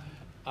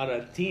 are on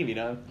a team.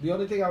 The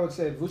only thing I would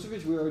say,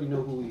 Vucevic, we already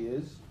know who he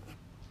is.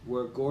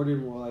 Where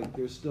Gordon,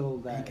 there's still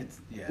that.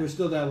 There's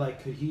still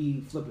that could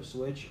he flip a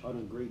switch on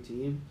a great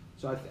team?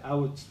 So I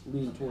would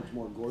lean towards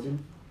more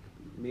Gordon.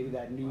 Maybe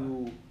that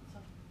new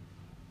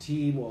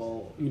team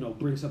will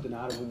bring something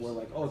out of him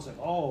where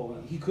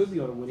he could be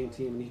on a winning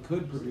team and he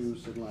could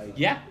produce and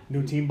Yeah.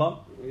 New team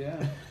bump.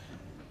 yeah.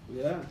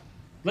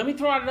 Let me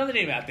throw out another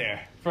name out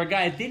there for a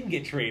guy that didn't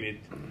get traded,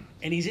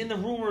 and he's in the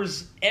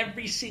rumors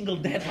every single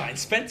deadline.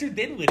 Spencer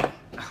Dinwiddie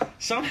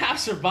somehow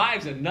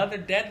survives another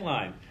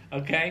deadline.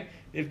 Okay,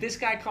 if this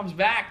guy comes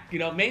back,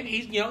 maybe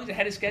he's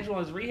ahead of schedule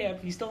on his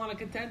rehab. He's still on a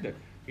contender.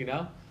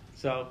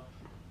 So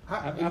How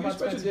about about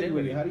Spencer Spencer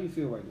Dinwiddie? Dinwiddie? How do you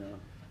feel right now?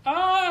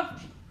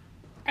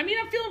 I mean,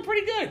 I'm feeling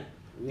pretty good.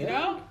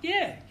 Yeah?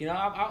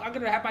 I'm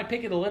gonna have my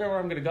pick of the litter where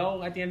I'm gonna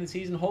go at the end of the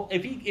season.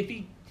 If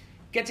he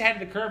gets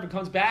ahead of the curve and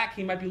comes back,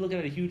 he might be looking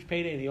at a huge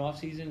payday in the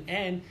offseason,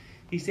 and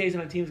he stays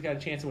on a team that's got a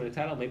chance to win a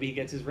title. Maybe he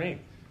gets his ring.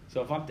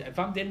 So if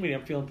I'm Dinwiddie,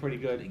 I'm feeling pretty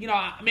good.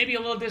 Maybe a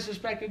little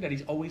disrespected that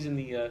he's always in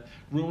the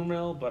rumor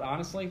mill, but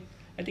honestly,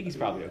 I think he's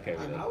probably okay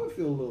with it. I would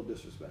feel a little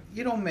disrespected.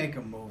 You don't make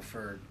a move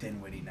for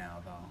Dinwiddie now,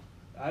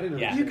 though. I didn't.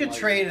 Yeah. understand You could why-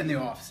 trade in the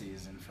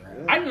offseason for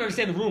him. I didn't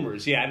understand the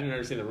rumors. Yeah, I didn't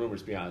understand the rumors,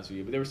 to be honest with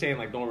you. But they were saying,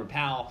 like, Norman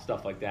Powell,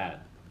 stuff like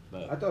that.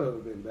 I But thought it would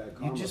have been bad. You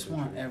karma just for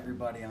want trade.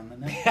 everybody on the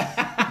net.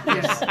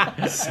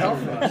 Yes.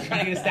 Selfish.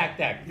 Trying to get a stacked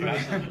deck.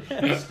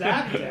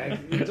 Stack deck.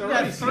 It's You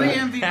already got 3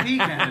 stacked. MVP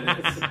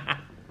candidates.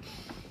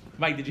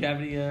 Mike, did you have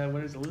any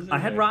winners and losers? I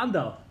had or-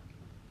 Rondo.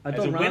 I As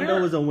thought a Rondo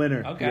winner? was a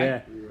winner. Okay.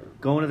 Yeah. Yeah.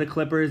 Going to the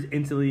Clippers,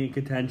 instantly in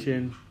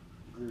contention.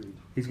 Agreed.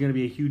 He's going to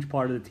be a huge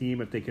part of the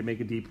team if they can make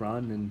a deep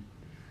run.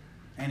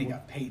 And he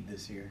got paid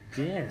this year.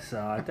 And yeah, so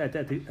I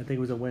think it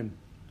was a win.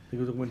 I think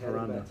it was a win for Headed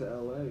Rondo. back to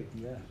LA.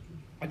 Yeah.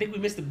 I think we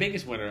missed the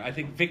biggest winner. I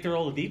think Victor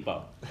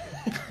Oladipo.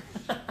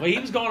 Well, he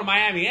was going to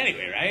Miami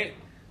anyway, right?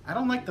 I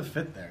don't like the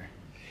fit there.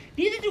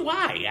 Neither do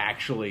I,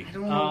 actually. I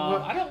don't know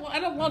what- I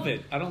don't love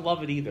it. I don't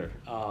love it either.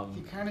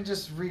 He kind of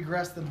just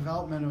regressed the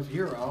development of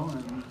Hero,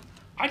 and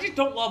I just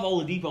don't love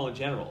Oladipo in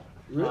general.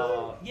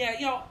 Really?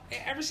 Yeah,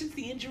 ever since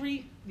the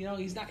injury,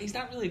 he's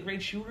not really a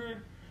great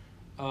shooter.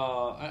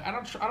 I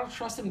don't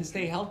trust him to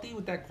stay healthy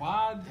with that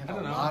quad. they I have don't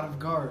a know. lot of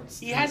guards.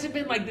 He hasn't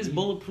been like this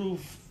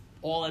bulletproof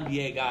All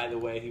NBA guy the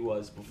way he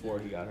was before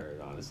he got hurt.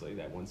 Honestly,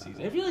 that one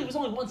season. It really was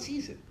only one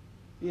season.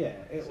 Yeah.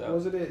 So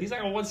Wasn't it? He's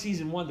like a one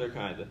season wonder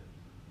kind of.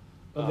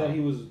 Of that he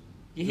was.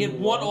 He had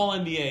doing one well. All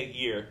NBA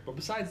year, but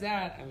besides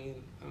that, I mean,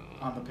 I don't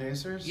know. On the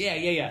Pacers?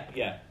 Yeah.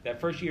 That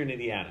first year in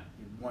Indiana.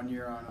 1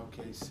 year on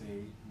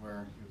OKC,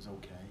 where he was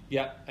okay.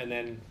 Yep, and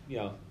then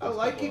I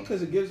like it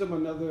because it gives him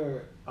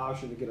another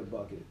option to get a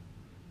bucket.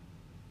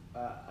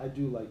 I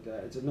do like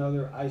that. It's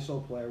another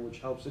ISO player, which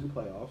helps in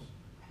playoffs.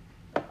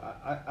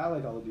 I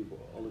like Oladipo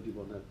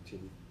on that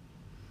team.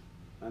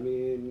 I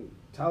mean,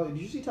 did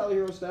you see Tyler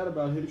Hero's stat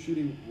about him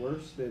shooting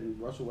worse than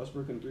Russell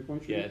Westbrook in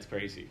three-point shooting? yeah, it's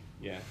crazy.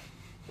 Yeah,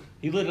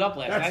 he lit it up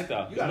last night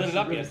though. You He gotta lit it shoot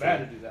up really yesterday.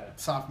 bad to do that.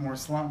 Sophomore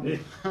slump.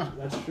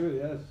 That's true.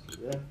 Yes.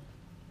 Yeah.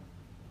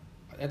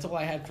 That's all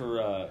I had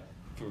for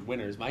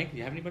winners. Mike, do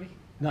you have anybody?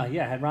 No,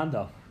 yeah, I had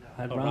Rondo.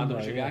 Rondo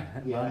was your guy?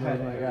 Yeah, I Rondo had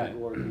was my Aaron guy.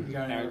 Gordon. You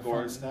got any Aaron other fun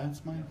Gordon.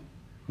 stats, Mike?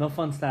 No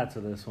fun stats for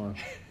this one.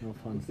 No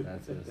fun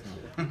stats for this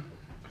one.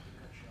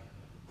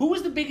 Who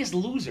was the biggest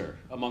loser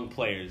among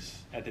players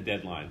at the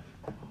deadline?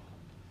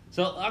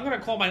 So I'm going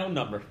to call my own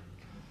number.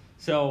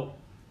 So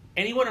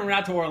anyone en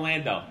route to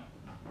Orlando?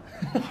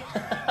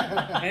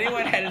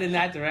 Anyone headed in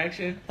that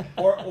direction?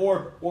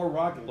 Or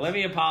Rockets. Let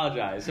me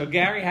apologize. So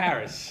Gary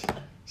Harris.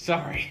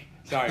 Sorry,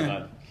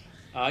 bud.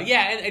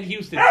 Yeah, and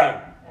Houston too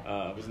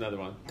was another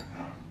one.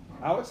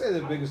 I would say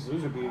the biggest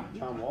loser would be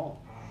John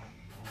Wall.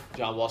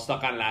 John Wall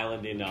stuck on an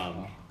island in You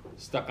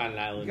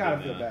in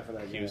gotta feel bad for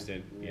that guy.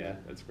 Houston. Yeah. Yeah,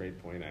 that's a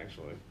great point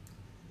actually.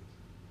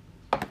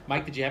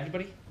 Mike, did you have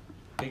anybody?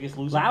 Biggest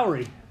loser?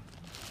 Lowry.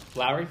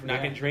 Lowry for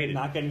not getting traded.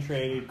 Not getting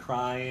traded,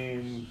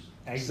 crying,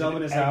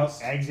 Selling his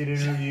house. exit He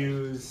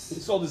interviews.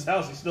 sold his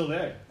house. He's still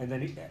there. And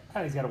then he's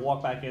got to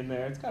walk back in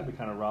there. It's got to be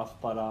kind of rough.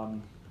 But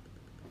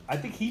I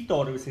think he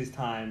thought it was his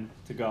time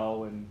to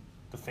go, and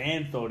the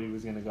fans thought he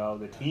was going to go.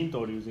 The team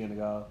thought he was going to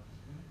go.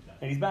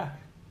 And he's back.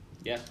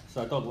 Yeah.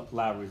 So I thought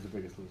Lowry was the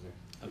biggest loser.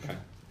 Okay.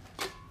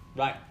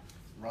 Right.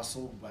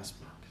 Russell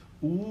Westbrook.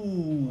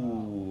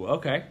 Ooh.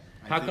 Okay.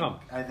 How think- come?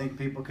 I think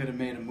people could have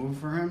made a move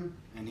for him,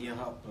 and he'll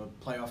help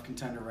a playoff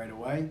contender right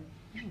away.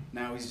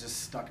 Now he's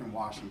just stuck in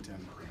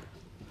Washington,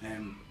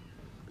 and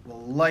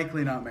will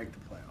likely not make the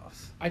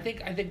playoffs. I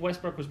think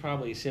Westbrook was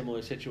probably a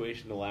similar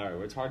situation to Lowry,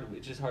 where it's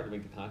just hard to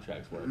make the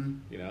contracts work. Mhm.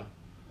 You know.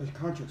 His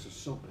contracts are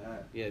so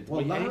bad. Yeah, Well,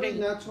 when Lowry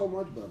anything- not so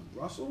much, but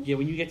Russell. Yeah,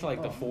 when you get to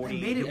like the Oh, 40,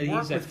 They made it he's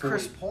work at with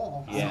Chris 40.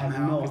 Paul Yeah.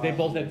 somehow. Because they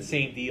both had the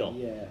same deal.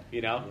 Yeah.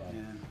 You know. Yeah.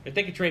 Yeah. If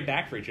they could trade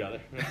back for each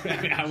other,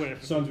 I mean, I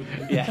would. Suns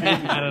would. Yeah,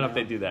 I don't know if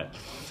they do that.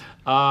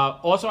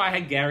 Also, I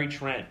had Gary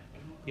Trent.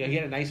 Yeah, he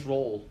had a nice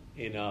role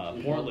in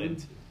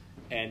Portland,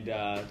 and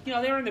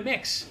they were in the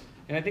mix.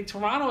 And I think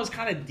Toronto is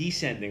kind of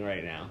descending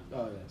right now.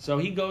 Oh yeah. So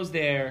he goes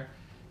there.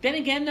 Then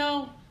again,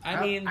 though, I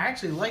mean, I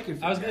actually like it.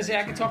 For I was going to say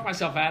I Gary could talk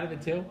myself out of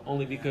it too,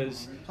 only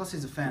because. Trent. Plus,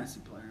 he's a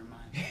fantasy player of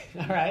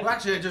mine. All right, Well,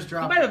 actually, I just he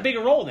dropped. might have a bigger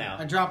role I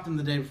now. dropped him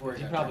the day before he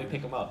You got probably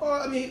traded. pick him up.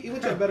 Well, I mean, he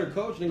went to a better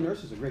coach. Nick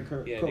Nurse is a great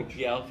coach.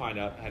 Yeah, I'll find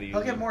out how to use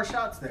He'll get him. more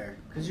shots there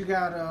because you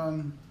got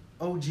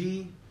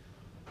OG,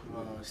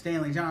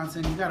 Stanley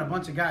Johnson. You got a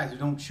bunch of guys who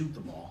don't shoot the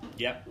ball.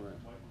 Yep, Right.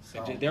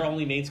 So their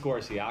only main scorer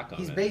is Siakam.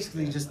 he's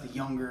basically just the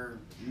younger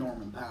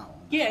Norman Powell.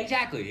 Yeah,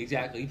 exactly. He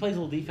plays a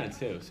little defense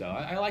too, so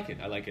I like it.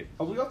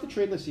 Are we off the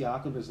train that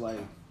Siakam is like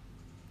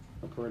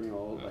a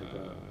perennial, like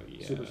a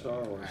Yeah.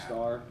 superstar or a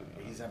star?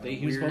 He's having a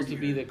He was weird supposed to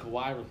be year. the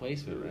Kawhi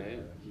replacement, right?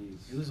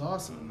 He's He was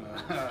awesome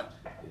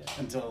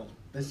until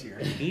this year.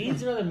 He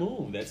needs another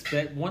move.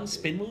 That one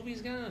spin move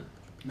he's got.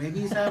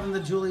 Maybe he's having the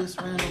Julius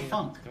Randle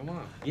funk. Come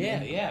on. Yeah.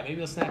 Maybe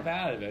he'll snap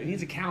out of it. He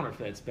needs a counter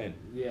for that spin.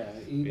 yeah.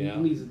 He Yeah.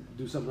 needs to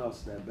do something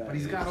else that bad. But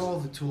he's got all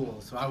the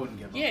tools, so I wouldn't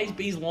give up. Yeah,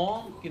 he's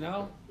long.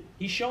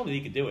 He's shown that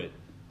he could do it.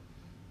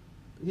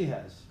 He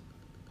has.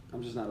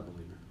 I'm just not a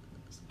believer.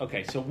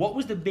 Okay, so what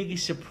was the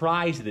biggest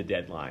surprise of the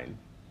deadline?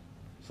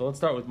 So let's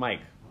start with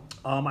Mike.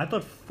 I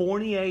thought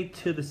Fournier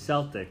to the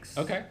Celtics.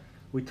 Okay.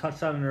 We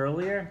touched on it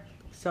earlier.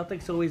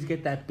 Celtics always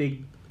get that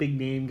big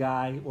name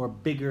guy or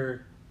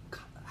bigger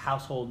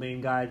household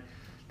name guy.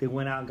 They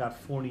went out and got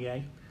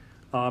Fournier.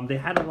 They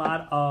had a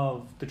lot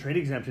of the trade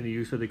exemption to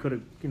use, so they could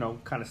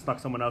have, kind of stuck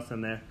someone else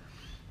in there.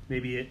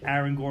 Maybe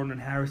Aaron Gordon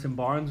and Harrison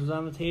Barnes was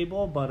on the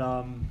table, but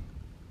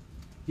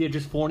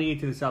just Fournier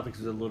to the Celtics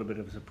was a little bit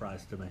of a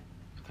surprise to me.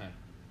 Okay.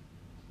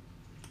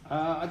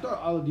 I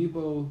thought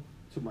Oladipo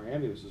to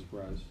Miami was a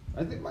surprise.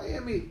 I think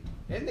Miami,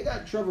 and they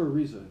got Trevor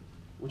Ariza.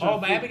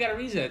 Miami got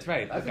Ariza. That's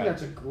right. I think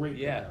that's a great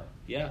Yeah.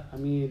 pickup. I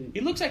mean,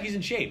 He looks like he's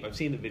in shape. I've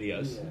seen the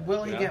videos. Yeah.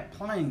 Will he Yeah. get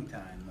playing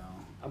time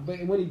though?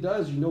 but when he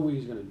does, you know what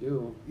he's going to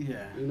do.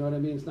 Yeah. You know what I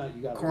mean? It's not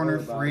you got Corner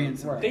three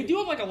and right. They do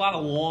have like a lot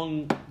of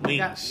long They wings.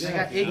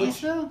 got Iggy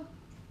still?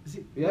 Is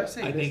he, Yeah, where's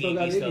he? I They think still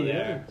got Iggy's still Iggy,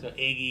 there. So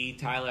Iggy,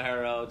 Tyler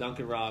Herro,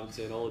 Duncan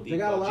Robinson, They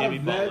got a Oladipo, lot Jimmy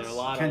of Butler, vets. a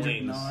lot Kendrick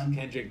of wings. Nunn.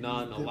 Kendrick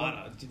Nunn, a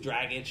lot of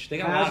Dragic. They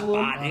got Haslam. a lot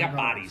of bodies. They got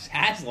bodies.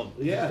 Haslam.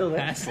 Yeah. Still there.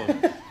 Haslam.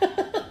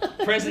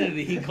 President of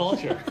the Heat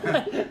culture.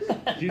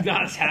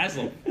 Udonis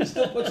Haslam.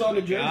 Still puts on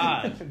the jersey.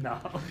 God. No.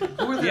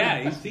 Who are their,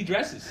 Yeah, he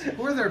dresses.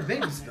 who are their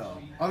bigs though?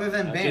 Other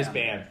than Bam. Just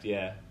Bam,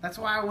 yeah. That's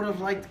why I would have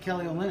liked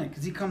Kelly Olynyk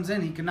because he comes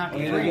in, he can knock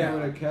And it they free. got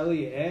rid of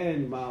Kelly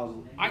and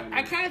Miles.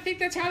 I kind of think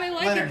that's how they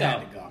like Leonard it,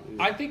 had though. to go.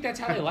 I think that's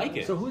how they like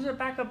it. So who's their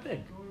backup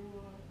big?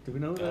 Do we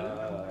know who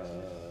that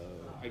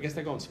I guess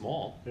they're going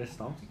small. is? They're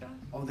Stumpy guy?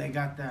 Oh, they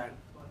got that.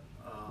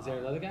 Is there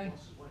another guy?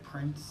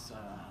 Prince?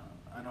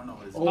 I don't know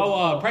what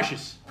his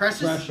Precious.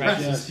 Precious?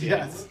 Precious,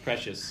 Yes.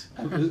 Precious.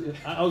 I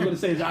was going to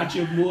say it's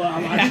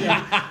Achimua.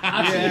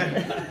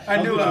 Yeah.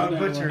 I knew I would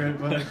butcher it,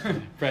 but.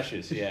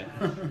 Precious, yeah.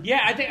 Yeah,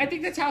 I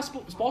think that's how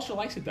Spoelstra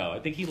likes it, though. I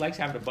think he likes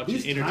having a bunch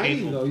He's of tiny,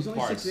 interchangeable though. He's only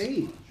parts.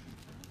 6'8".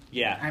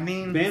 Yeah. I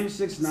mean, Bam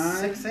 6'9".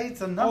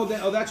 6'8's enough.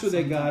 That's what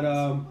they got.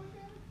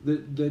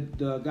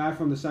 The guy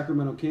from the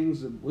Sacramento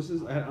Kings. What's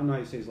his? I don't know how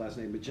you say his last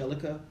name.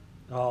 Bajelica.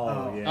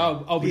 Oh,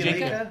 yeah. Oh, Bajinka?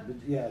 Bielika,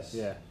 Yes.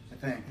 Yeah. I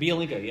think.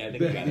 Bielinka, yeah, I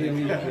think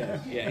you got it.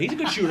 Yes. Yeah, he's a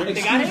good shooter.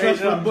 They got Excuse us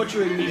him. for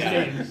butchering these Yeah.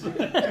 names.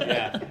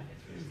 Yeah.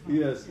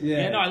 Yes. Yeah.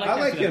 Yeah, no, I like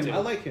that for them, him. too. I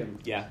like him.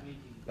 Yeah.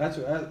 That's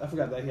what I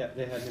forgot that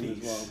they had him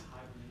as well.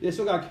 They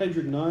still got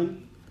Kendrick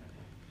Nunn.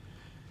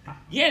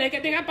 Yeah,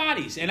 they got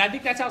bodies, and I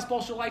think that's how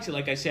Spoelstra likes it.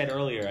 Like I said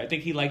earlier, I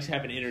think he likes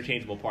having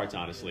interchangeable parts.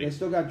 Honestly, They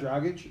still got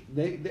Dragic.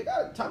 They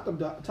got top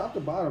to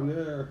bottom.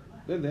 They're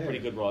there. pretty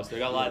good roster. They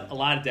got a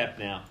lot of depth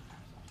now.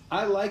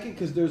 I like it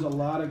because there's a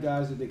lot of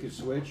guys that they could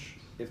switch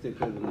if they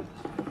play the Nets.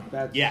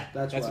 That's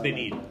That's why what I they like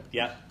need. that.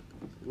 Yeah,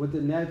 With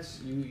the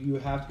Nets, you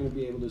have to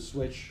be able to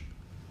switch,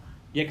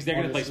 yeah, because they're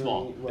going to play Obviously,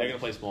 small. right. They're going to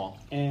play small.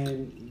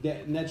 and the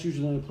Nets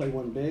usually only play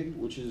one big,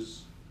 which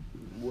is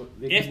what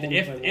they can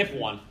only play If big.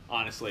 one,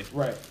 honestly.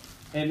 Right.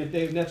 And if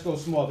the Nets go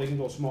small, they can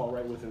go small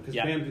right with them because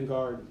Yeah. Bam can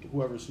guard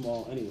whoever's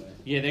small anyway.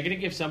 Yeah, they're going to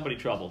give somebody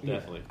trouble, Yeah.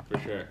 definitely, for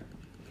sure.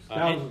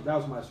 That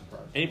was my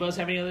surprise. Anybody else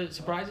have any other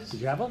surprises? Did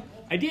you have one?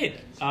 I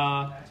did.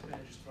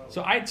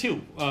 So I had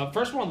two.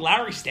 First one,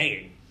 Lowry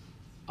staying.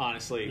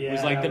 Honestly, Yeah,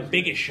 was like that the was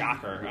biggest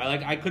shocker.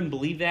 I couldn't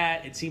believe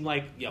that. It seemed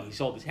like he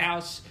sold his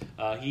house.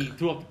 He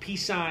threw up the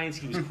peace signs.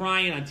 He was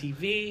crying on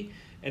TV,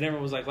 and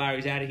everyone was like,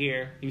 "Lowry's out of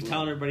here." He was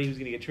telling everybody he was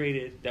going to get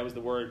traded. That was the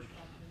word,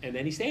 and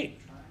then he stayed.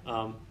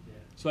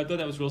 So I thought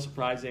that was real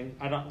surprising.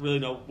 I don't really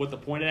know what the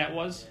point of that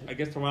was. I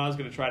guess Toronto's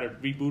going to try to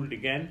reboot it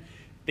again.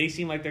 They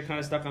seem like they're kind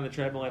of stuck on the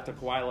treadmill after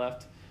Kawhi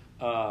left.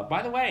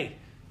 By the way,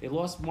 they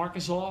lost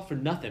Marcus All for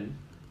nothing.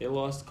 They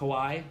lost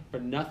Kawhi for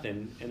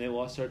nothing, and they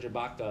lost Serge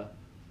Ibaka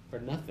for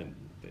nothing.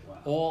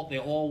 They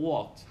all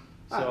walked.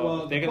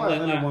 So they're the going to Kawhi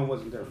let Leonard one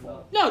wasn't their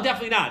fault. No,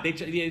 definitely not.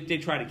 They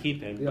try to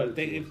keep him, Yeah,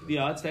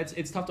 but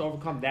it's tough to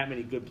overcome that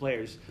many good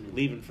players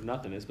leaving for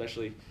nothing.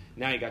 Especially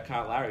now you got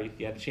Kyle Lowry.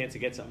 You had a chance to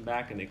get something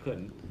back, and they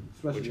couldn't.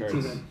 Especially Which the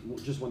team hurts.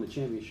 that just won the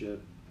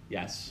championship.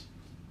 Yes.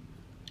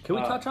 Can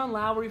we touch on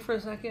Lowry for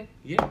a second?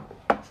 Yeah.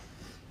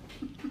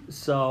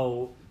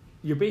 So,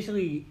 you're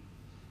basically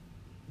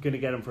going to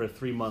get him for a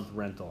 3-month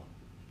rental.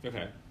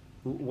 Okay.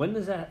 When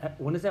does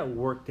that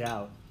worked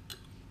out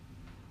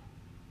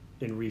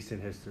in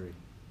recent history?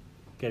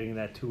 Getting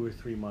that 2 or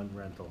 3 month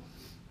rental.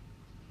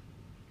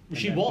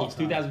 Rasheed then Wallace,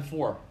 big time.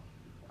 2004.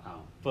 Wow.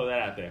 Throw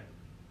that out there.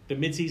 The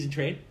midseason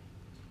trade.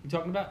 You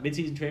talking about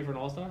midseason trade for an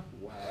All-Star?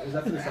 Wow. Is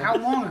that for the How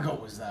long ago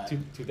was that?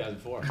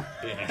 2004.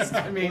 Yeah.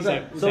 I mean, So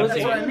is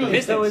that's what I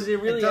mean. So is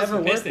it really It ever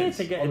doesn't- worth it Pistons.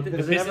 to get? Oh, the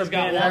Does it Pistons ever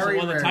got pan Wallace out? Very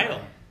and won the rarely.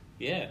 title.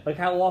 Yeah. Like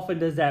how often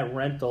does that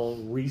rental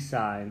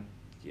re-sign?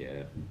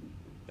 Yeah.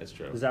 That's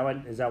true. Is that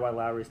why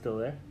Lowry's still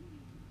there?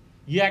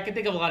 Yeah, I can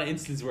think of a lot of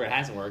instances where it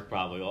hasn't worked.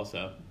 Probably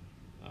also.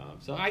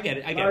 So I get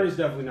it. Lowry's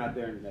definitely not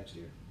there next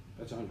year.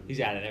 That's 100. He's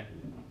out of there.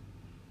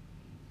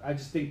 I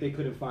just think they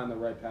couldn't find the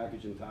right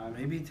package in time.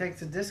 Maybe he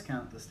takes a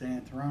discount to stay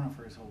in Toronto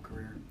for his whole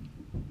career.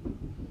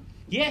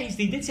 Yeah,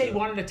 he did say he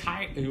wanted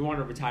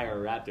to retire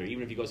a Raptor.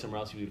 Even if he goes somewhere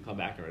else, he would come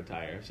back and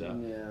retire. So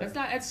Yeah. that's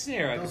a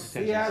scenario I could He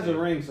potentially He has see. a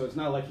ring, so it's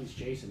not like he's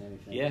chasing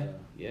anything. Yeah, so.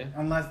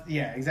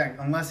 yeah.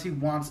 Unless he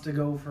wants to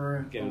go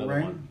for Get a another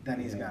ring, one. then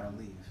he's Yeah. got to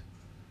leave.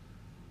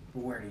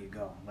 But where do you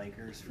go?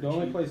 Lakers for The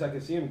only cheap? place I can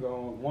see him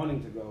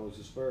wanting to go is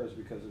the Spurs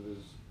because of his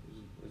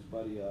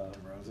buddy DeRozan.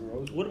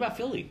 DeRozan. What about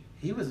Philly?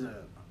 He was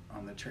a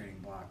on the trading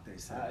block. They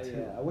said too.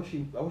 Yeah, I wish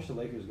the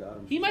Lakers got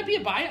him. He might be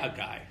a buyout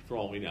guy for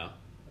all we know.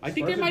 I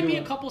think Spurs there are might be a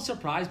doing- couple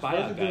surprise Spurs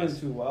buyout are doing guys.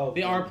 too well.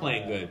 They are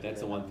playing good. That's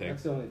the one thing.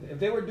 That's the only thing. If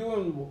they were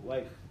doing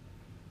like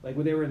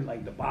when they were in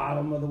like the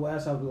bottom of the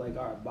West, I'd be like,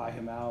 all right, buy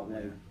him out,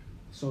 like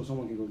so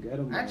someone can go get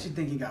him. I actually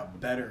think he got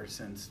better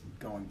since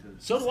going to.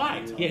 So do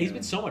I. San Yeah, he's Antonio.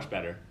 been so much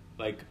better.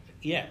 Like,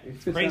 yeah, It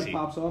it's fits crazy. that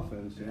Pop's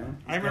offense, you know.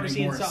 I remember He's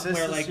seeing getting more something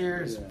where, assists like, this year.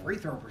 His Yeah. free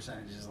throw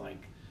percentage is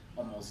like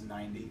almost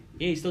 90.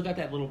 Yeah, he's still got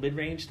that little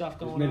mid-range stuff His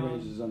going mid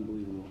range on. is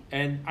unbelievable.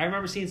 And I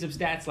remember seeing some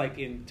stats like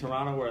in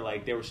Toronto where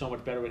like they were so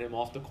much better with him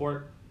off the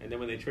court, and then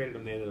when they traded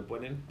him, they ended up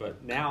winning.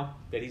 But now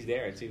that he's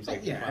there, it seems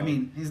like Yeah, I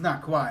mean, he's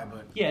not Kawhi,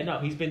 but yeah, no,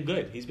 he's been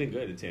good. He's been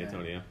good in San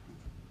Antonio.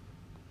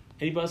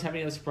 Anybody else have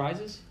any other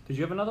surprises? Did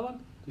you have another one?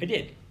 I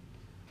did.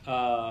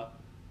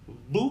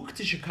 Luke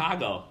to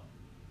Chicago,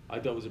 I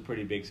thought was a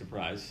pretty big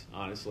surprise,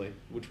 honestly,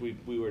 which we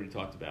already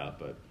talked about,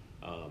 but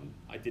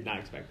I did not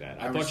expect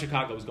that. I thought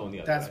Chicago was going the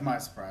other that's way. my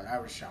surprise. I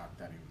was shocked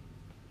that he.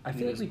 I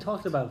feel like we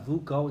talked about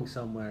Vuk going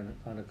somewhere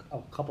on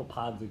a couple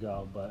pods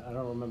ago, but I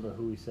don't remember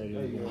who he said he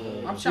was going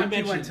to go. I'm shocked he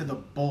mentioned- went to the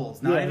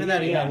Bulls. Not even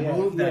that he got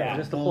moved. yeah, That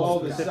just the the Oh,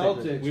 Bulls. the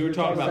Bulls. Celtics. We were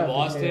talking about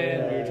Boston.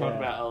 Yeah, We were talking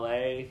yeah. about LA.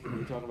 We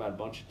were talking about a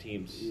bunch of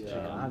teams.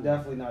 Yeah, I'm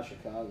definitely not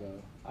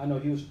Chicago. I know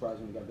he was surprised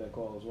when he got that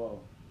call as well.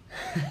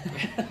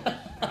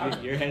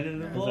 You're headed to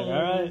the I was Bulls. like,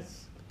 all right.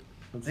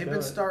 They've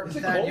been starting Is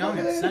it Thad cold Young over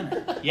at there?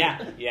 center.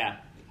 Yeah.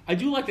 I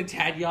do like the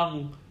Tad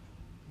Young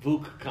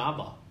Vuk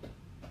combo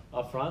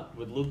up front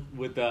with Luke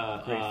with Great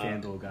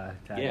FanDuel guy.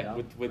 Tad yeah Young.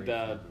 with Great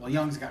the Well,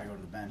 Young's got to go to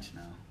the bench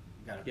now.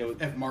 Got to Yeah,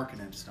 with- if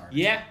Markkanen starts.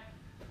 yeah.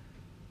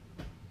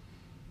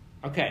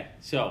 Okay,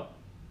 so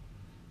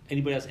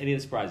anybody else? Any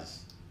other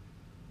surprises?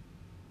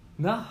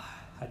 No,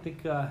 I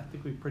think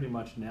we pretty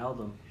much nailed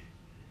them.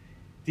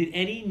 Did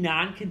any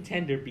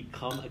non-contender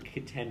become a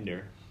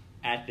contender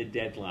at the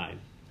deadline?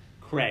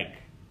 Craig.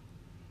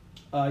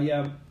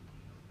 Yeah,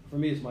 for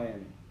me it's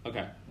Miami.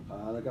 Okay.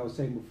 Like I was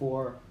saying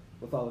before,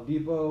 with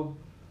Oladipo,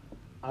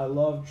 I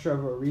love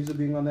Trevor Ariza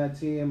being on that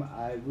team.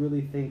 I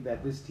really think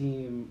that this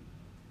team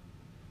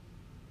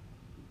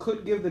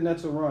could give the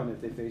Nets a run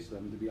if they face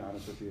them, to be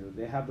honest with you.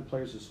 They have the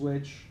players to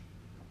switch.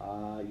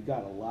 You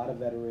got a lot of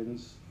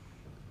veterans.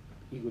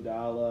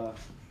 Iguodala,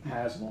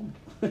 Haslam.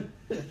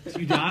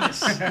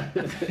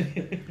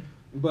 Udonis.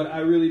 But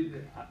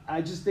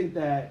I just think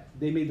that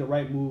they made the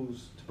right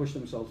moves to push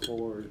themselves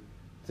forward,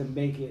 to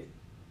make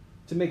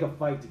a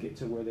fight to get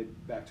to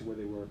back to where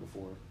they were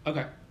before.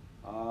 Okay.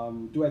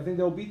 Do I think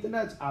they'll beat the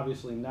Nets?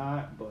 Obviously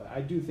not, but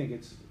I do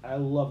think I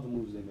love the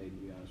moves they made, to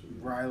be honest with you.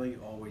 Riley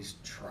always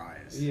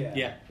tries.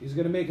 Yeah. He's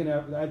gonna make an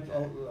effort.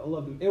 I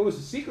love him. It was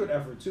a secret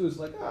effort too. It's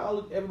like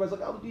everybody's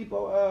like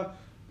Oladipo.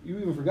 You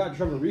even forgot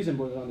Trevor Ariza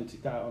was on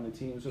the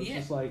team. So it's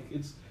just like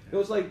it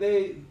was like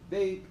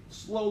they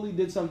slowly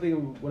did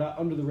something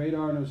under the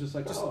radar, and it was just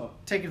like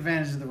Take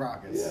advantage of the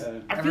Rockets. Yeah.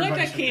 I feel like Everybody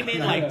that should came know in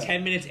that. like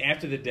 10 minutes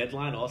after the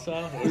deadline also.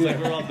 It was like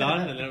we're all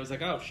done, and then it was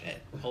like, oh,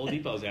 shit,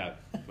 Oladipo's out.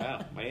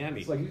 Wow,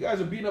 Miami. It's like you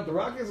guys are beating up the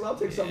Rockets. I'll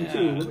take something Yeah.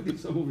 too. Let me get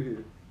some over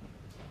here.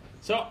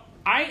 So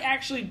I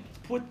actually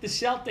put the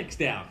Celtics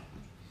down.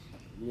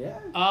 Yeah.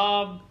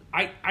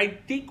 I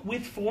think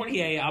with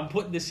Fournier, I'm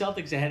putting the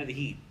Celtics ahead of the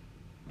Heat.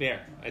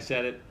 There, I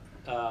said it.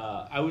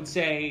 I would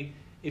say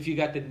if you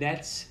got the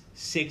Nets,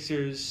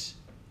 Sixers,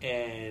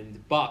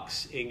 and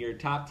Bucks in your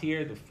top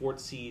tier, the fourth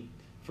seed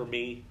for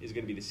me is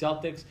going to be the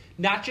Celtics.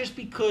 Not just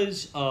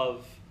because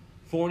of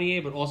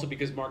Fournier, but also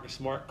because Marcus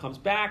Smart comes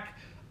back.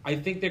 I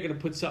think they're going to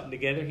put something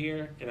together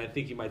here, and I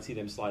think you might see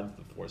them slide into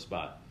the fourth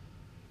spot.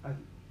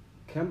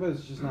 Kemba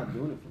is just not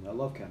doing it for me. I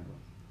love Kemba.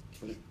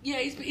 But Yeah,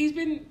 he's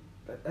been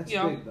that's You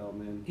know, big though,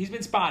 man. he's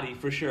been spotty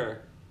for sure.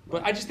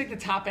 But I just think the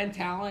top end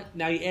talent.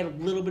 Now you add a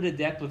little bit of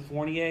depth with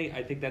Fournier.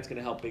 I think that's going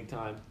to help big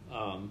time.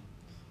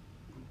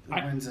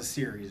 Wins a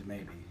series,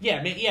 maybe.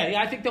 Yeah,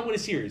 I think they'll win a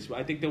series.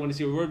 I think they'll win a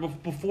series.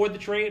 Before the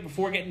trade,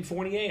 before getting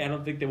Fournier, I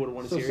don't think they would have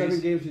won a So series. 7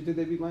 games, you think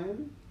they beat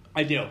Miami?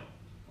 I do.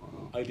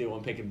 Wow. I do.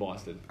 I'm picking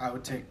Boston. I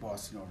would take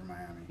Boston over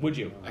Miami. Would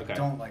you? Okay. I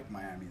don't like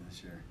Miami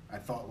this year. I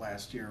thought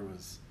last year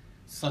was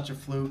such a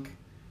fluke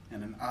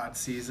and an odd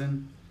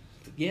season.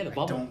 Yeah, the I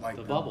bubble. don't like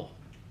the them. bubble.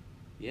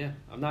 Yeah,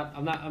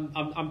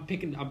 I'm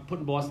picking. I'm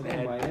putting Boston Okay,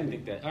 ahead. I Miami.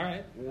 think that. All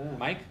right, Yeah.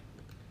 Mike.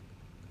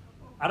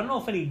 I don't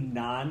know if any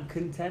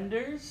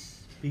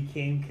non-contenders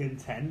became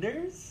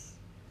contenders,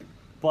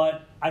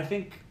 but I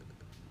think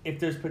if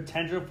there's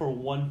potential for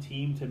one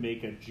team to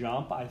make a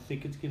jump, I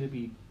think it's going to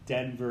be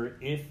Denver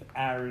if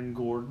Aaron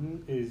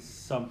Gordon is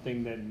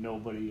something that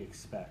nobody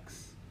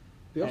expects.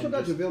 They also And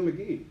got just- JaVale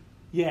McGee.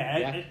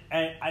 Yeah,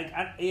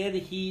 the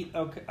Heat.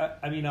 Okay,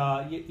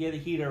 the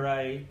Heat are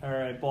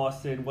right.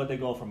 Boston, what they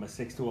go from a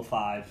 6 to a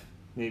 5,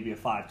 maybe a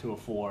 5 to a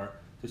 4.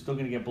 They're still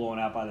going to get blown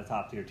out by the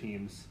top tier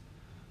teams.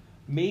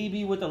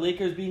 Maybe with the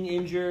Lakers being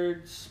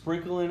injured,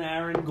 sprinkling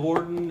Aaron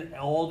Gordon,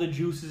 all the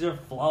juices are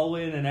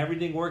flowing and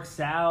everything works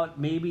out.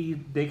 Maybe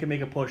they can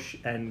make a push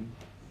and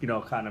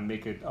kind of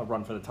make a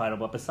run for the title.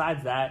 But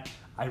besides that,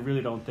 I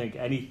really don't think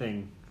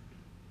anything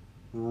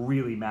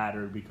really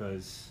mattered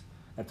because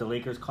if the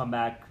Lakers come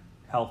back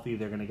healthy,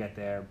 they're going to get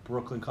there.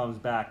 Brooklyn comes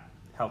back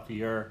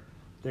healthier,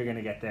 they're going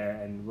to get there,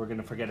 and we're going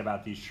to forget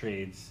about these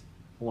trades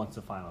once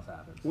the finals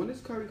happens. When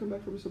does Kyrie come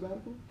back from his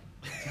sabbatical?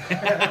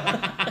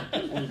 I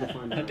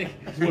think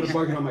I just want to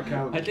mark it on my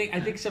calendar. I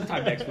think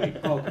sometime next week.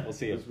 Oh, okay. We'll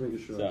see him. Just making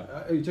sure.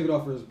 So. You took it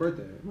off for his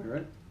birthday, am I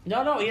right?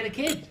 No, he had a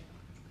kid.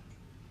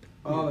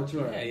 Oh, that's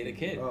right. Yeah, he had a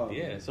kid. Oh.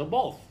 Yeah, so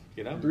both.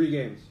 3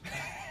 games.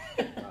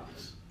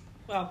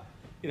 Well,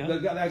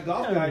 That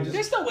golf guy they're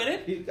just. still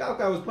winning. That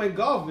guy was playing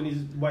golf and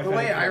his wife. The had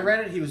way a I kid. read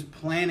it, he was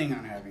planning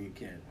on having a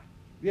kid.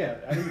 Yeah.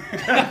 I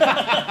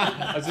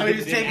didn't, So he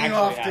was taking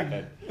off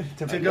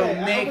to go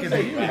yeah, make I a was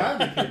say, you baby. didn't have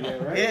the kid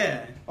yet, right?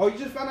 Yeah. Oh, you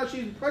just found out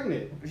she's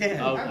pregnant. Yeah.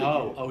 Have the kid.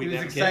 Oh, He was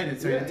never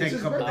excited, so he Yeah, had to take a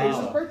it's couple It was days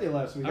his off. birthday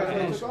last week. That's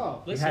why he took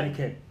off. He Listen, had a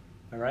kid,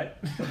 all right?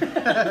 you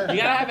gotta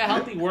have a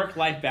healthy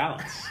work-life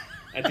balance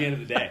at the end of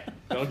the day,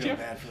 I don't feel you?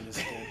 bad for this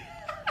kid.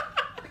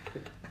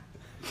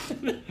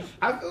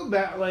 I feel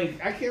bad.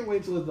 Like, I can't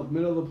wait till it's the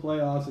middle of the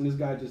playoffs and this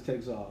guy just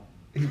takes off.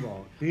 He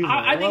won't.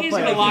 I think he's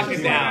gonna lock He's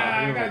it just like,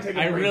 down. I gotta take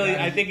a I break, really,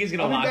 guys. I think he's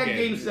gonna I'll lock be back in.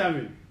 game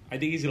 7. I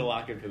think he's gonna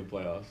lock in for the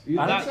playoffs. You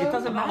I'm think not, so? it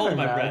doesn't I'm matter. not Holding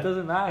my man. breath. It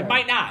doesn't matter. It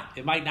might not.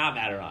 It might not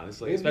matter,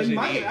 honestly. It Especially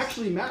might in the East.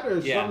 actually matter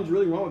if Yeah. something's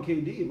really wrong with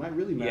KD. It might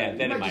really matter. Yeah,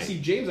 then you it might just might.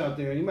 see James out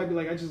there and he might be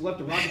like, I just left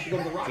the Rockets to go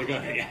to the They're Rockets.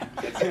 going, yeah,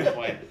 that's a good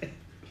point.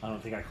 I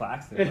don't think I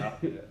Claxton, bro.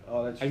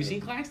 Oh, that's Have you true.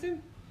 seen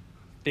Claxton?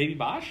 Baby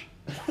Bosch?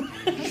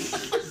 This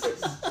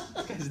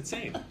guy's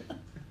insane.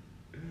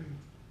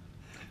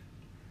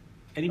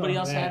 Anybody Oh,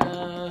 else man.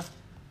 had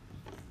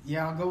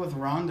Yeah, I'll go with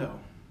Rondo.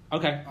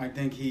 Okay. I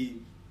think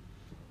he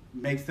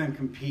makes them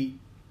compete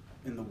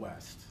in the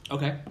West.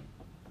 Okay.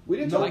 We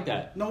didn't I talk like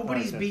that.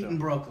 Nobody's I think beaten so.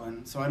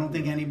 Brooklyn, so I don't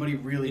think anybody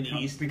really In the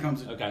East?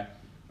 becomes Okay.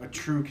 a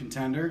true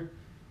contender.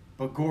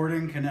 But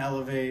Gordon can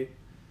elevate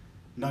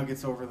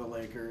Nuggets over the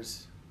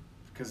Lakers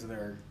because of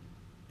their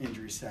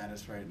injury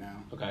status right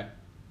now. Okay.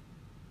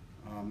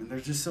 And they're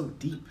just so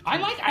deep. I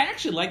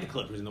actually like the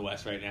Clippers in the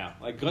West right now.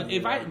 Like, gun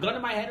in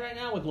my head right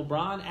now with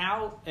LeBron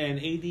out and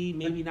AD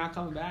maybe not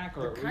coming back,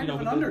 or They're kind of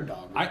an with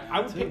underdog right I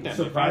now, would too. pick them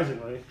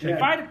Surprisingly.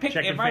 If I had to pick,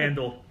 Check if your I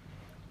FanDuel.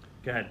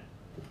 Go ahead.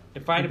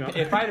 if I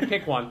had to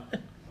pick one,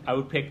 I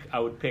would pick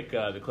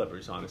the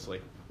Clippers.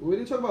 Honestly, We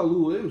didn't talk about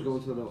Lou Williams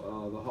going to the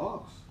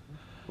Hawks.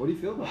 What do you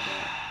feel about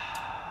that?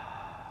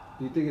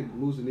 Do you think it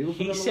moves the needle for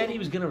them? he a said little? he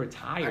was going to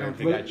retire if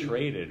he But- got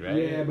traded, right?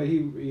 Yeah, but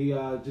he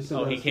just said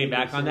Oh, that he came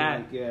back on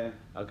statement that? saying,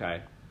 like, Okay.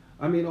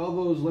 yeah. I mean, all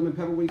those lemon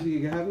pepper wings you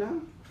can have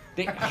now?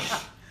 They,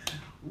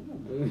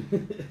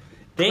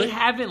 they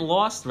haven't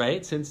lost,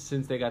 right, since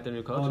they got their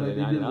new coach. Oh, Are they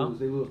they did 9-0?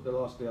 lose. They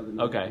lost the other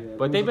night. Okay, Yeah,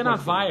 but it they've was been a on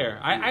close fire.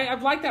 game.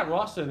 I've liked that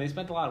roster, and they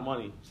spent a lot of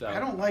money. So I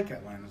don't like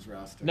Atlanta's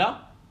roster. No.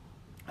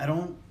 I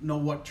don't know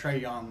what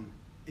Trae Young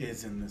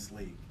is in this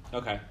league.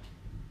 Okay.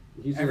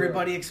 He's a-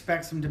 Everybody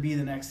expects him to be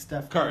the next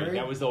Steph Curry. Curry.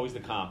 That was always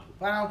the comp.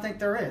 But I don't think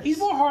there is. He's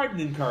more Harden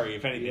than Curry,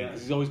 if anything. Yeah.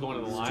 'Cause he's always going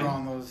to the He's line.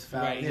 drawing those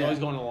fouls. Right, he's always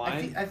going to the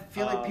line. I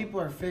feel like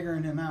people are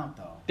figuring him out,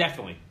 though.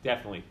 Definitely.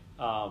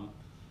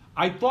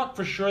 I thought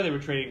for sure they were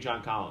trading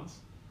John Collins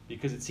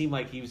because it seemed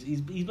like he's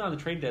been on the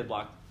trade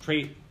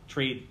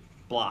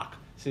block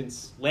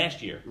since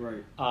last year.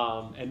 Right.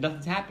 And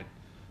nothing's happened.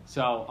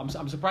 So I'm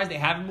surprised they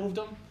haven't moved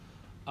him.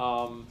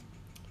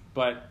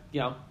 But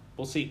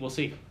we'll see. We'll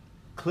see.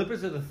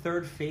 Clippers are the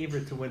third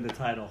favorite to win the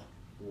title.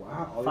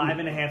 Wow.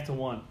 5.5 to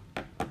 1.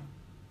 That's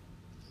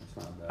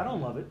not bad. I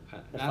don't love it.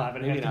 At Not,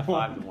 5.5 maybe to not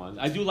 5 to 1.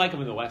 I do like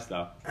him in the West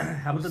though.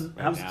 How about the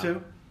Right Who's now.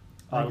 two?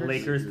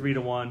 Lakers 3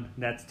 to 1,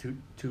 Nets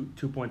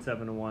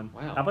 2.7 to 1.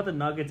 Wow. How about the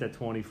Nuggets at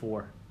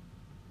 24?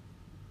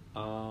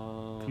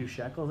 Uh, Few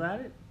shekels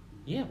at it.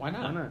 yeah, why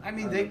not? Why not? I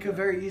mean, they could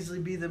very easily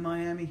be the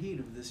Miami Heat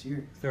of this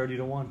year. 30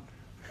 to 1.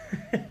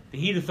 The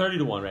Heat are 30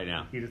 to 1 right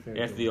now. Heat are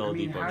 30 After to the I old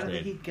mean, Depot how did the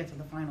trade. Heat get to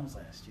the finals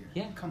last year?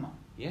 Yeah. Come on.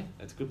 Yeah,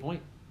 that's a good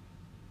point.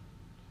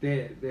 They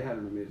had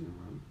an amazing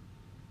run.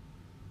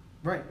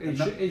 Right.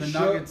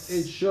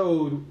 It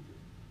showed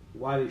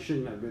why they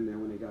shouldn't have been there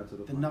when they got to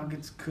the The finals.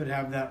 Nuggets could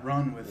have that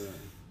run with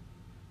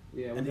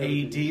Yeah, an with AD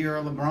everything. or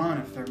a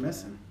LeBron if they're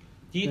missing.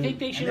 Do you think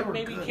they And should they have were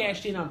maybe good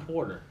cashed last in on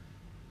Porter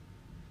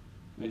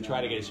and No.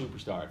 try to get a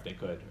superstar if they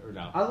could, or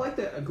no? I like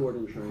that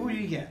Gordon trade. Who do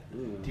you get? Yeah.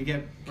 Do you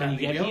get Can you Bradley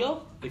get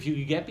Beal? If you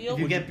could get Beal, If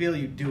you would get Beal,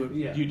 you do it.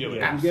 Yeah. you do it.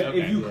 Yeah. If you,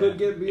 Okay. if you could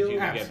get Beal, If you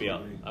could get Beal,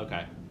 Absolutely.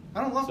 okay.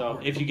 I don't love So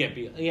Porter. if you get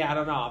Beal, yeah, I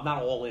don't know. I'm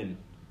not all in.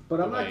 but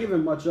I'm not Right.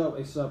 giving much up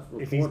except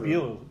for If he's Porter.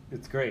 Beal,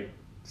 it's great.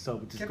 So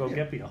just Get go Beal.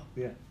 get Beal.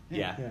 Yeah.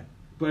 Yeah. Yeah.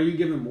 But are you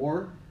giving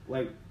more,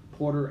 like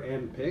Porter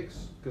and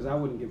picks? Because I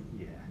wouldn't give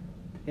Yeah.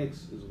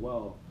 picks as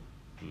well.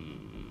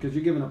 Mm, Because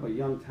you're giving up a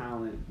young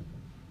talent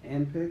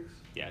and picks.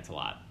 yeah, it's a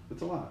lot.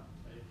 It's a lot.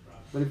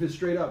 But if it's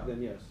straight up,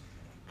 then yes.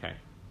 Okay.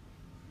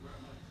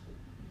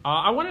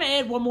 I wanted to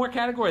add one more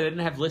category that I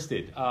didn't have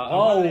listed. I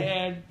Oh. wanted to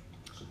add,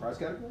 Surprise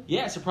category?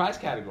 yeah, surprise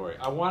category.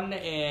 I wanted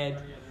to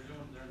add,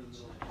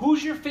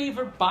 who's your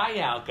favorite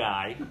buyout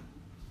guy,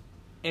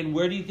 and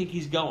where do you think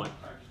he's going?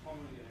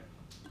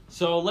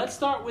 So let's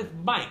start with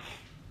Mike.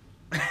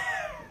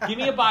 Give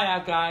me a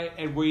buyout guy,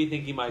 and where you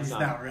think he might He's go.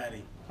 not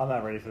ready. I'm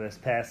not ready for this.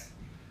 Pass.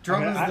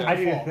 Drummond's I the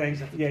need default.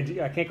 things.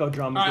 Yeah, I can't go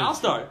Drummond. All right, I'll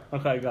start.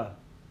 Okay, go.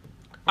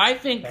 I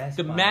think Best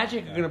the buy.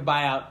 Magic are going to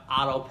buy out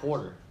Otto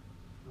Porter,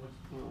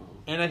 Oh.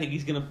 and I think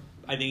he's going to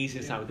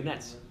sign with the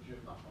Nets.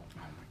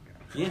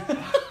 Yeah,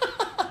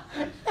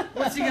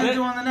 What's he gonna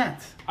do on the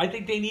Nets? I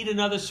think they need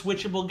another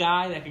switchable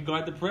guy that can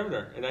guard the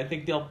perimeter, and I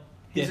think he'll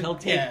take. He'll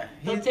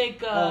he's- take.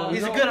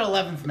 He's a good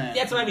 11th man.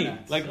 That's what I on the mean.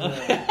 Nets. Like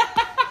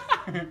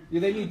Yeah,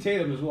 they need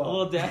Tatum as a well.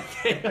 little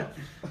depth.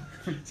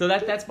 So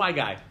that's my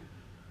guy.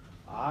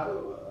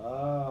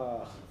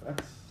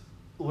 That's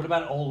What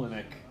about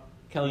Olenek?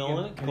 Kelly Can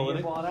Olynyk. Can he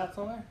get bought out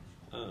somewhere?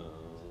 All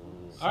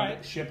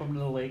right, Ship him to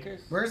the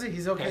Lakers. Where is he?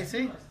 He's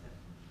OKC.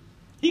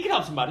 he can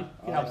help somebody.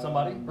 Can help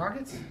somebody.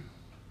 Rockets.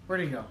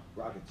 Where'd he go?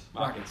 Rockets.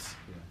 Rockets.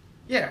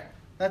 Yeah,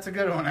 that's a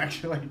good one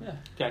actually. Yeah.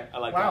 Okay, I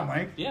like Wow, that.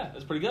 Mike. Yeah,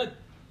 that's pretty good.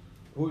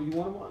 Who you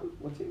want him on?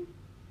 What team?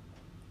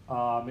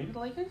 Maybe the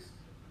Lakers.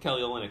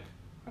 Kelly Olynyk.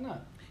 Why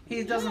not?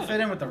 He doesn't Yeah.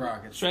 fit in with the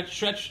Rockets. Stretch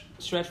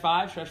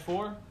 5, stretch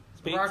 4.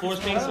 Rockets Floor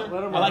spacer.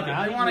 let him I like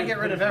run it. They want to get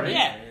rid of everything.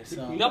 Yeah,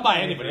 So. they'll buy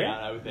anybody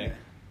out, I would think.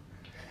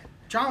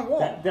 John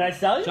Wall. Did I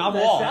sell you? John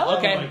Did I Wall, sell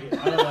okay. I don't like it.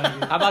 I don't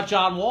like it. How about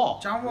John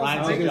Wall? John Wall's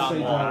Lions a take big John say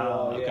Wall. John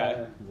Wall, Okay.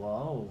 yeah.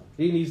 Whoa.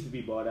 He needs to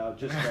be bought out.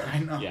 Just I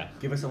know. Yeah,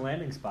 Give us a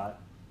landing spot.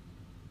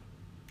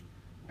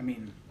 I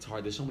mean, it's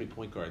hard. There's so many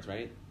point guards,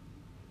 right?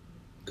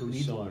 Who There's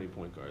needs so one? many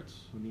point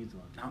guards. Who needs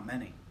one? not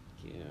many.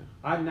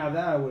 Yeah. now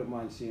that I wouldn't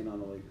mind seeing on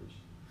the Lakers.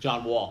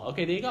 John Wall.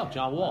 Okay, there you go.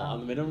 John Wall Wow. on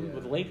the middle Yeah.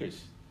 with the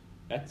Lakers.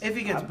 That's If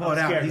he gets I'm bought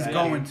out, scared he's of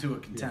that. going to a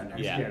contender.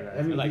 Yeah. scared of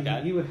I mean, I like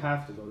that. he would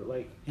have to go to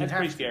like. He'd that's have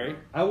pretty to. scary.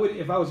 I would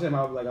if I was him.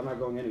 I would be like, I'm not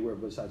going anywhere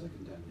besides a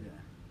contender. Yeah.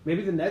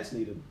 Maybe the Nets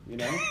need him. You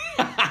know.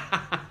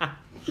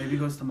 Maybe he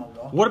goes to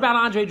Milwaukee. What about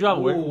Andre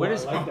Drummond? Ooh, Where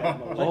does? I like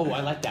that. Oh, I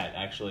like that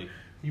actually.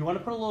 You want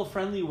to put a little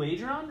friendly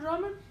wager on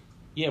Drummond?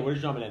 Yeah, where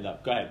does Drummond end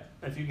up? Go ahead.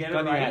 If you get Go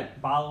it ahead.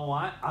 right, bottle of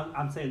wine.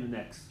 I'm saying the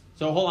Knicks.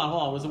 So hold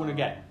on. What's the winner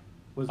get?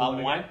 Was the Bottle of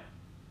winner wine?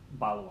 get?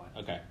 Bottle of wine.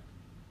 Okay.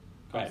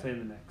 Go I'm ahead. saying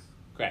the Knicks.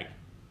 Craig.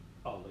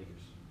 Oh, Lakers.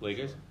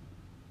 Lakers.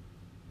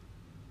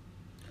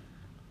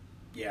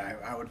 Yeah,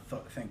 I would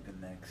think the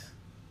Knicks.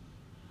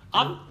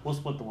 We'll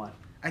split the wine.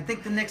 I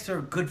think the Knicks are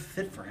a good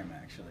fit for him,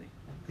 actually.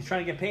 He's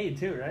trying to get paid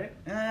too,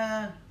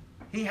 right?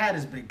 He had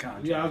his big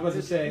contract. Yeah, I was about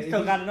to say. He's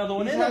still got another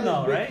one he's in had him, his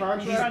though, big right?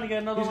 contract. He's trying to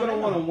get another He's one gonna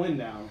in want to him. win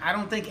now. I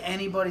don't think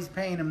anybody's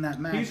paying him that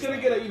much. He's gonna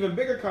get an even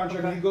bigger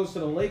contract if he goes to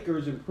the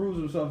Lakers and proves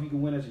himself he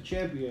can win as a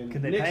champion.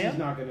 Can they Knicks pay is him?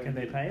 not gonna. Can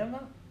they pay him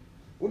though?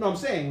 Well, no, I'm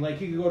saying like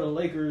he could go to the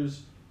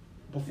Lakers.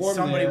 Perform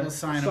Somebody there, will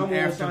sign him someone will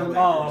after sign the him.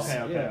 Lakers.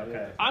 Oh, okay, Yeah, okay.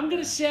 yeah. I'm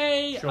gonna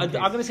say. Showcase-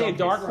 I'm gonna say a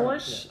dark showcase,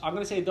 horse. I'm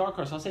gonna say a dark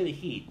horse. I'll say the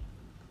Heat.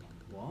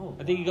 Whoa.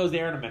 I think he goes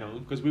there in a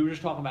minimum because we were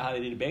just talking about how they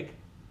need a big,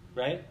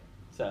 right?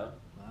 So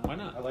why I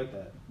not? like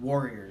that.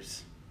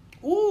 Warriors.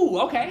 Ooh,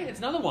 okay, it's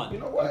another one. You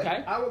know what?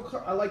 Okay.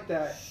 I like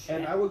that,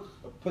 and I would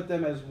put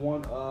them as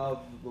one of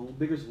the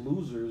biggest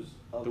losers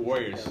of The this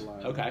Warriors.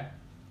 deadline. Okay.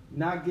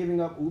 Not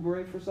giving up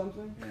Oubre for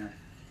something. Yeah.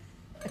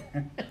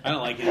 I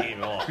don't like his game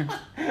at all.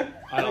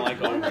 I don't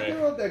like Why not give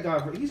Oubre. up that guy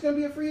for? He's gonna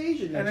be a free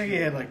agent. I Next think he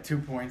year. had like 2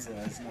 points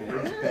last night. It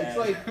was Yeah, bad. it's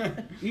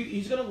like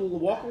he's gonna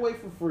walk away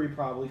for free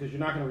probably because you're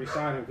not gonna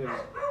resign him because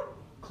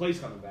Clay's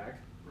coming back.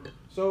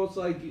 So it's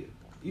like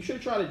you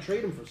should try to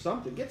trade him for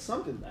something. Get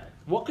something back.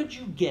 What could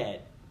you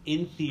get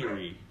in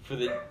theory for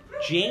the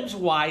James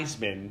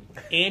Wiseman,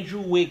 Andrew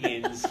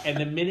Wiggins, and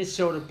the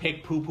Minnesota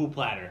pick poo poo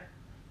platter?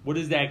 What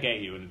does that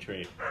get you in a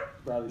trade?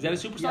 Probably Is that a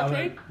superstar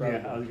trade?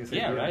 Yeah, I was gonna say.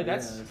 Yeah, right, I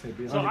that's- was gonna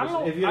say so I don't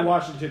know. If you're in I'm-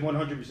 Washington,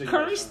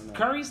 100%.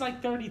 Curry's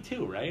like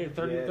 32, right? Or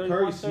 30, Yeah, 31,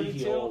 Curry's 32.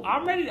 sneaky old.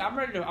 I'm ready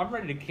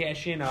to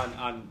cash in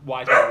on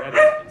Wiseman already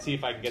and see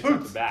if I can get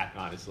something back.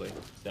 Honestly,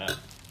 so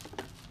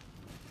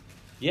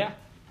yeah.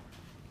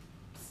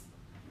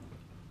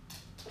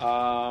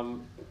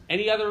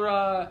 Any other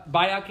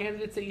buyout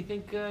candidates that you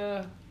think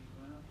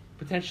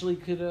potentially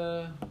could?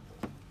 I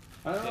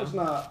know it's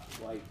not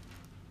like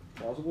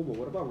plausible, but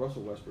what about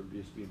Russell Westbrook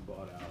just being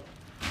bought out?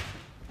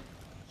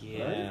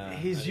 Yeah,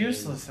 He's I mean,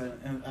 useless at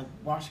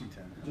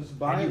Washington. Just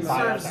buy And him he He buy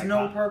out. out serves that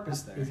no guy.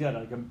 purpose there. He's got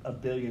like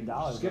 $1 billion.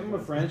 Just give him a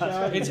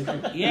franchise.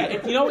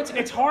 It's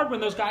it's hard when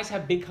those guys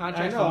have big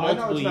contracts I know, for I know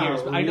multiple it's not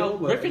years. But I know real,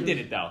 but Griffin it's-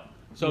 did it though.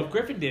 So Yeah. if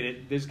Griffin did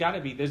it, there's got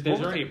to be there's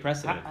already a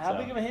precedent. How so.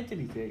 big of a hit did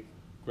he take?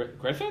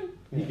 Griffin?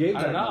 He gave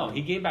I don't back know.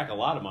 money. He gave back a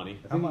lot of money.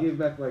 I think he gave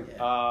back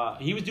like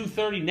He was due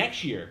 30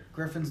 next year.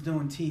 Griffin's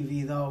doing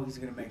TV though. He's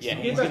gonna make. Yeah, so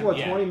he gave he's back gonna- what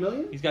yeah. 20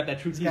 million. He's got that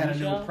True He's TV got a new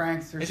show.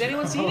 prankster. Has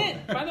anyone show. seen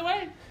it, by the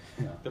way?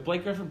 No. The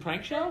Blake Griffin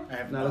prank show? I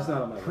have No, that's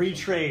not on my list.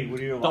 Pre-trade, would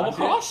you Double watch it?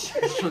 cross?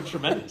 It's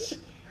tremendous.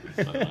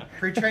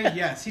 Pre-trade,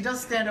 yes. He does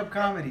stand-up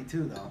comedy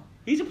too, though.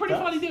 He's a pretty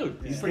Does? funny dude.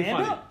 He's Yeah. pretty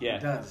funny. Stand-up? Yeah.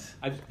 He does.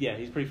 Yeah,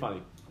 he's pretty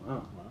funny. Wow.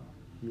 Wow.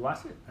 You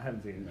watched it? I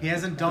haven't seen it. He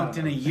hasn't dunked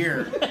in a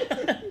year.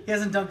 He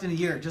hasn't dunked in a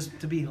year just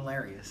to be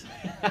hilarious.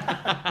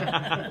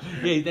 Yeah,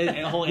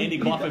 that whole Andy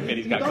Kaufman bit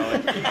he's got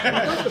going. He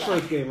dunked the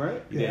first game,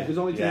 right? Yeah. It was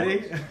only 2 Yeah.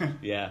 points.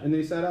 Yeah. And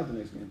then he sat out the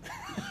next game.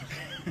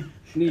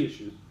 Knee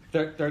issues.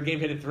 Third game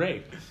hit at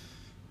 3.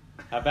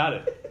 How about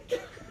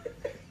it?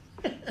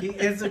 He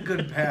is a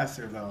good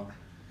passer, though.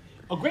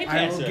 Oh, great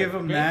I will passer. give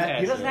him Great that.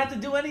 passer. He doesn't have to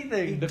do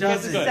anything. The He's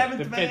fit's the good. The 7th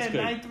fit's man,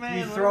 good. 9th man.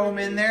 You throw him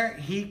whatever in there,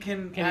 he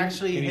can Can he-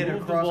 actually can he hit a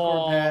move the cross-court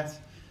ball? pass.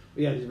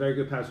 Yeah, he's a very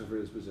good passer for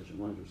his position,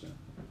 100%.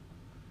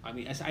 I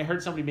mean, I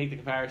heard somebody make the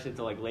comparison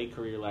to like late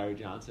career Larry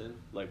Johnson.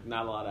 Like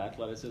not a lot of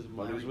athleticism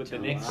when he was with the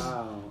Knicks.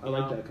 Wow, I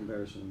like that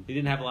comparison. He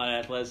didn't have a lot of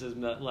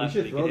athleticism. You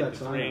should throw that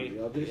sign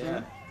out,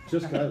 Yeah.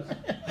 Just because.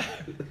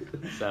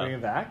 Bring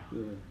it back.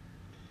 Yeah.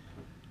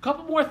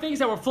 Couple more things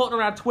that were floating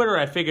around Twitter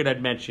I figured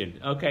I'd mention.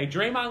 Okay,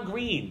 Draymond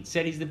Green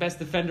said he's the best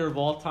defender of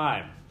all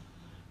time.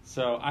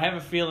 So I have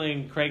a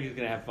feeling Craig is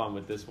going to have fun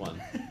with this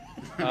one.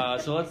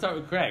 So let's start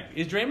with Craig.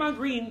 Is Draymond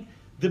Green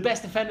the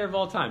best defender of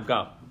all time?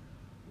 Go.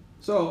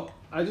 So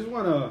I just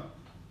want to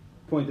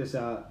point this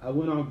out. I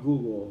went on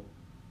Google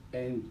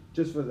and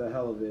just for the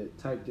hell of it,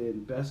 typed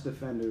in best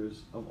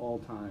defenders of all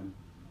time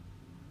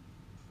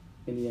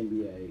in the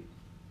NBA,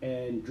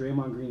 and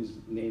Draymond Green's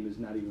name is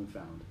not even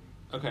found.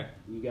 Okay.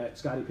 You got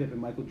Scottie Pippen,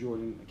 Michael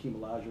Jordan, Hakeem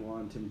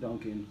Olajuwon, Tim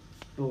Duncan,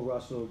 Bill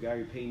Russell,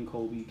 Gary Payton,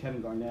 Kobe,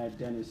 Kevin Garnett,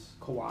 Dennis,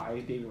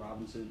 Kawhi, David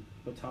Robinson,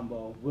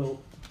 Mutombo,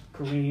 Wilt,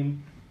 Kareem,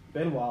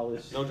 Ben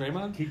Wallace. No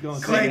Draymond? Keep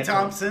going. Klay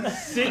Thompson.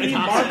 Sidney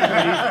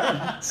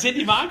Moncrief.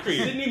 Sidney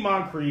Moncrief. Sidney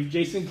Moncrief,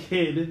 Jason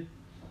Kidd,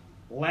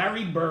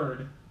 Larry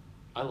Bird,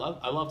 I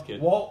loved Kid.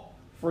 Walt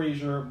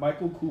Frazier,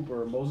 Michael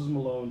Cooper, Moses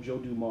Malone, Joe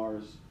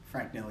Dumars,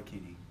 Frank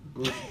Ntilikina.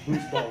 Bruce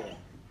Bowen.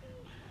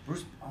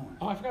 Bruce Bowen.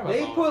 Oh, I forgot about They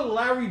Bowen. put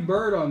Larry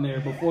Bird on there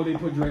before they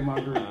put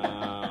Draymond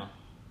Green.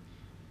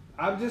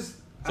 I'm just.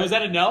 So is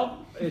that a no?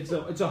 It's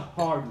a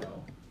hard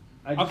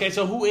no. Okay,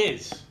 so who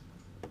is?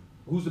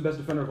 Who's the best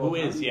defender of all Who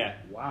time? is, yeah.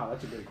 Wow,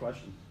 that's a great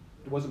question.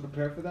 I wasn't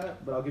prepared for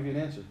that, but I'll give you an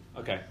answer.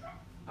 Okay.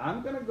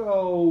 I'm gonna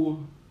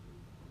go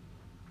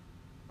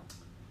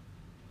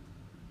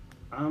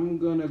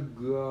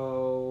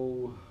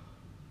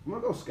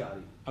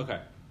Scotty. Okay.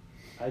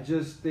 I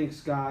just think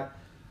Scott.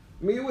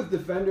 Me with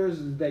defenders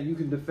is that you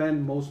can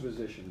defend most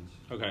positions,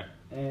 Okay.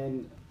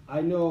 and I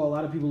know a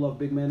lot of people love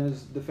big men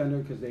as defender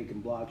because they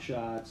can block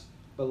shots.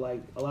 But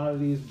like a lot of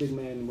these big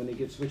men, when they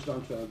get switched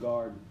onto a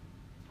guard,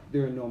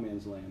 they're in no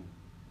man's land.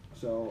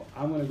 So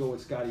I'm gonna go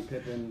with Scottie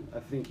Pippen. I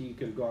think he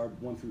could guard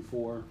 1 through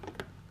 4.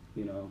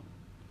 You know,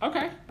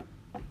 Okay.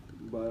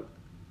 but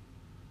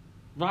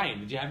Ryan,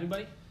 did you have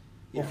anybody?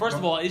 Yeah, Well, first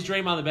of go- all, is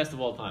Draymond the best of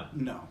all time?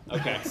 No.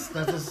 Okay.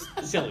 That's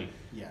Silly.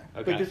 yeah.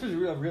 Okay. Wait, this was a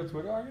real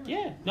Twitter argument?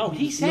 Yeah. No,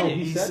 he said it.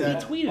 he said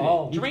it. He tweeted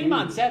Oh, it. he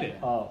Draymond tweeted said it. it.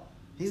 Oh.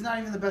 He's not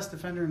even the best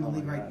defender in the Oh my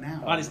league right God.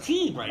 now. On his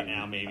team right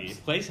now, maybe.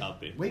 If Clay's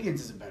healthy.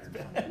 Wiggins is a better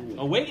defender.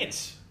 Oh,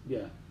 Wiggins. yeah,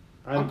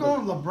 I'm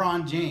going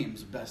LeBron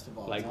James, best of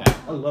all Like time. that.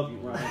 I love you,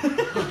 Ryan.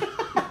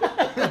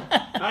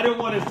 I didn't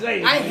want to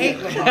say it. I hate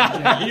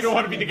LeBron James. You don't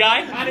want to be the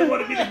guy? I didn't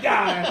want to be the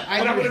guy, but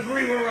I would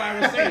agree with what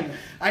Ryan was saying.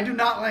 I do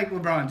not like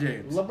LeBron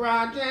James.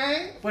 LeBron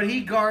James. But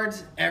he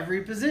guards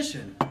every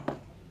position.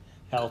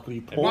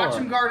 Healthy poor. Watch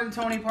him guarding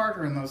Tony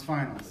Parker in those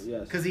finals.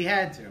 Yes. Because he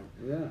had to.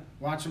 Yeah,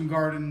 Watch him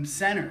guarding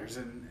centers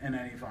in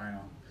any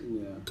final.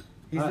 yeah.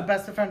 He's the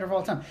best defender of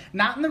all time.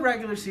 Not in the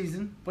regular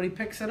season, but he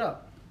picks it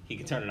up. He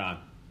can turn it on.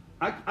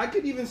 I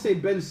could even say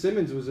Ben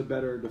Simmons was a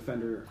better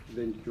defender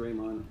than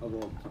Draymond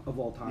of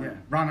all time. Yeah,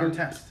 Ron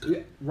Artest. Yeah,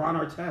 Ron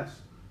Artest.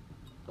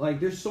 Like,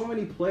 there's so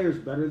many players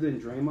better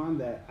than Draymond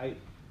that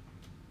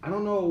I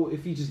don't know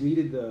if he just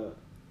needed the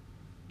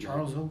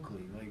Charles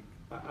Oakley. Like,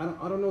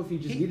 I don't know if he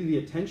just needed the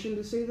attention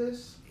to say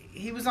this.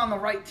 he was on the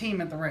right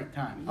team at the right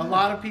time. Yeah. A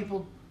lot of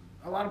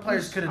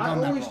players could have done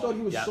I that. always role. thought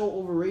he was Yeah. so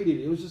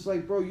overrated. It was just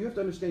like, bro, you have to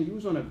understand, he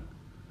was on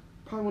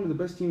probably one of the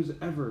best teams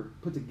ever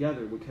put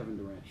together with Kevin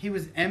Durant. He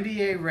was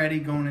NBA ready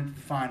going into the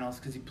finals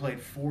because he played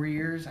 4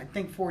 years. I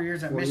think 4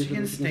 years at 4 years at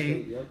Michigan Michigan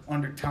State State, yep.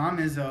 under Tom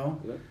Izzo.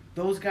 Yep.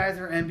 Those guys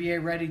are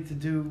NBA ready to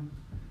do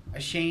a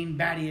Shane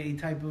Battier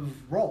type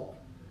of role.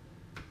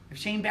 If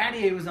Shane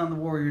Battier was on the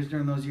Warriors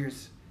during those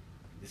years,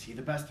 is he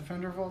the best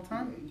defender of all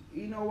time?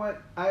 You know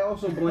what? I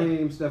also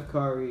blame Steph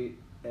Curry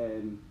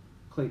and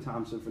Klay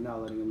Thompson for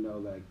not letting him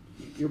know that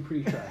you're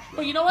pretty trash.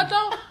 But you know what,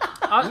 though?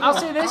 I'll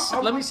say this.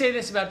 I'll- Let me say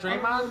this about I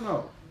don't Draymond.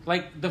 know.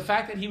 Like, the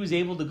fact that he was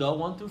able to go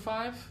 1 through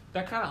 5,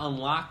 that kind of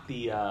unlocked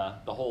the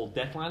whole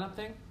death lineup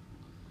thing.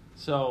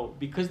 So,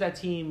 because that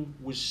team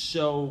was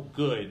so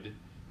good,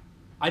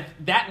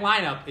 that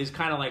lineup is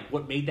kind of like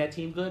what made that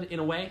team good in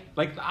a way.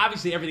 Like,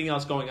 obviously everything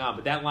else going on,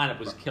 but that lineup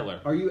was killer.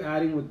 Are you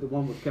adding with the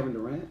one with Kevin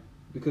Durant?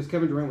 Because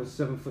Kevin Durant was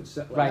 7 foot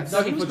set. Right.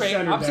 No, he was great.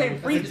 I'm saying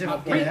That's a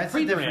different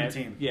pre-Durant.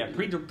 team. Yeah,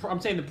 I'm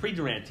saying the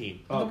pre-Durant team.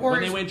 Oh, The okay. When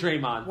Warriors, they went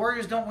Draymond.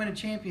 Warriors don't win a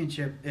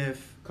championship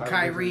if Kyrie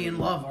Kyrie doesn't and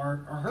win. Love are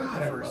hurt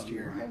God, the I first love you,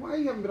 year. Ryan. Why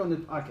you haven't been on the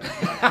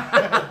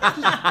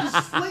podcast?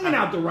 just slinging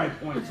out the right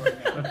points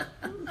right now.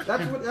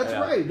 That's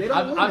right. They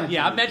don't win that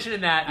Yeah, I'm team.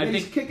 mentioning that. I And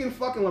he's think. kicking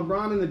fucking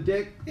LeBron in the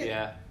dick.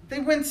 Yeah. They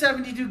win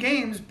 72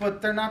 games,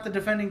 but they're not the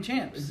defending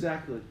champs.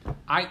 Exactly.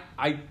 I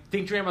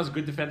think Draymond's a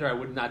good defender. I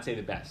would not say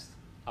the best.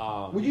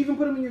 Would you even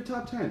put him in your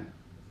top 10?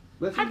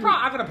 Let's I'm even-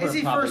 going to put Is him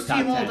he probably first top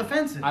team 10. all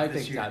defensive I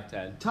this think year? top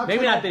 10. Top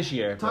Maybe 10 not this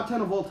year. Top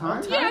 10 of all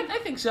time? Yeah, I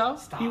think so.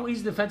 Stop.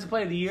 He's defensive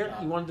player of the year.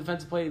 He won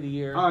defensive player of the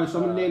year. All right, so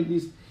I'm going to name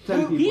these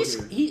 10 people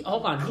here.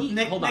 Hold on.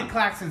 Nick Hold on.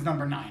 Claxton's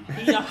number 9.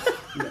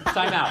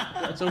 Time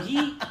out. So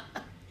he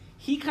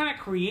he kind of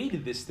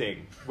created this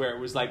thing where it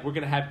was like, we're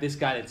going to have this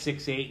guy that's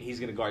 6'8", and he's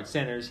going to guard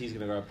centers, he's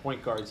going to guard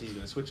point guards, he's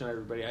going to switch on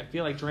everybody. I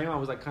feel like Draymond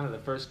was like kind of the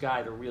first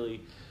guy to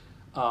really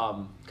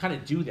kind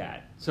of do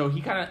that. So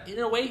he kind of, in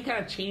a way, he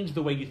kind of changed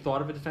the way you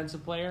thought of a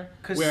defensive player.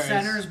 Because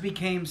centers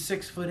became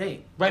 6'8".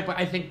 Right, but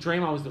I think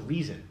Draymond was the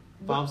reason.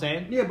 You know what I'm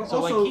saying? Yeah, but so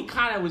also, like he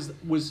kind of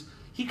was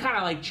he kind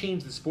of like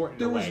changed the sport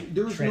in a way.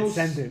 There was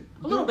Transcendent.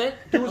 A little bit.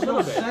 There was a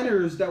little no bit.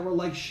 centers that were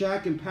like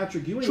Shaq and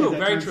Patrick Ewing True, at that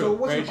very time, true. so it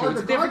wasn't Very true. hard It's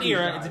a to guard different these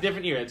era. guys. It's a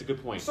different era. It's a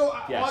good point. So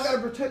yes. all I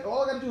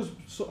gotta do is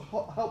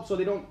help so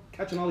they don't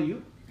catch an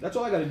alley-oop. That's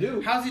all I gotta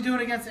do. How's he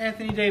doing against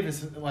Anthony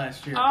Davis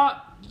last year?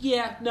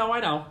 Yeah, no, I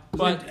know.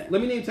 But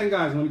Let me name 10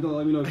 guys. Let me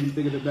know if you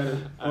think of it better.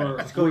 Or,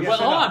 Let's go. well,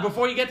 hold on.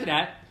 Before you get to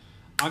that,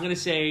 I'm gonna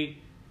say,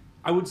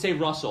 I would say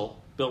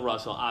Bill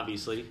Russell,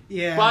 obviously.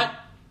 Yeah. But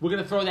we're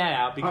gonna throw that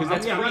out because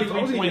that's yeah, I wasn't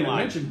 43 even point gonna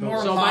line. mention Bill More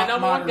So Russell. my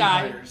number one modern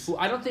guy, players. who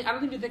I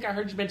don't even think I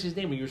heard you mention his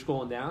name when you were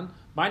scrolling down.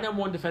 My number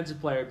one defensive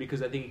player,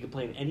 because I think he can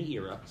play in any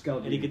era,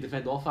 Skeleton. and he can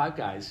defend all 5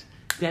 guys.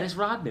 Dennis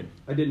Rodman.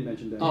 I didn't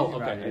mention that. Oh, okay.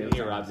 Rodman. I didn't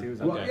hear Rodman. He was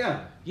Well, Okay.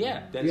 yeah.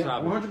 Yeah, Dennis Yeah,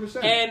 Rodman.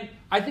 100%. And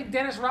I think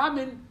Dennis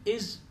Rodman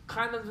is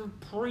kind of the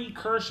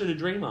precursor to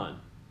Draymond.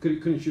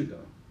 Couldn't shoot though.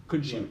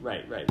 Couldn't shoot.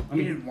 Right.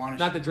 he didn't want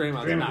to. Not that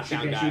Draymond's a Draymond knockdown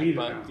can't guy, shoot either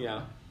but now.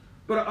 yeah.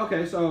 But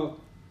okay, so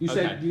you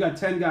said Okay. you got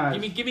 10 guys.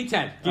 Give me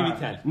 10. Give me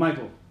 10.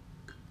 Michael,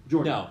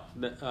 Jordan.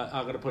 No,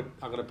 I'm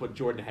gonna put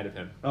Jordan ahead of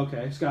him.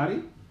 Okay,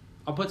 Scotty.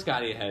 I'll put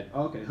Scotty ahead.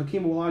 Okay,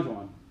 Hakeem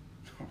Olajuwon.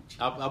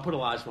 I'll put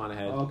Olajuwon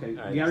ahead. Okay,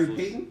 All right, Gary so-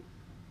 Payton.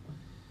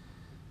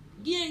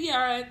 Yeah, all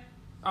right.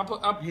 I'll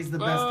put. He's the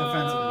best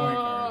defensive point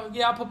guard.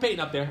 Yeah, I'll put Peyton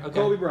up there. Okay.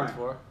 Kobe Bryant. That's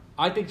 4.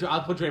 I think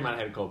I'll put Draymond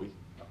ahead of Kobe.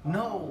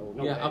 No.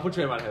 No Yeah, way. I'll put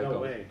Draymond ahead of No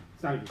Kobe. way.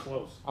 It's not even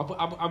close.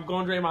 I'm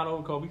going Draymond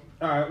over Kobe.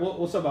 All right,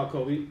 what's up about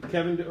Kobe?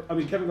 Kevin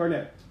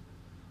Garnett.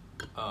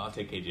 I'll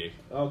take KG.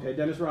 Okay,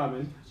 Dennis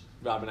Rodman.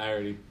 Robin, I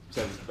already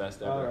said he's the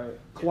best ever. All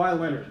right, Kawhi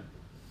Leonard.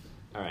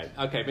 All right.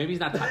 Okay, maybe he's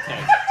not top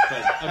 10.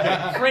 But,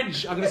 okay,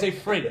 fringe. I'm going to say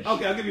fringe.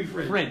 Okay, I'll give you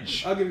fringe.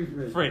 Fringe. I'll give you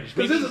fringe. Fringe.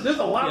 Because Maybe- there's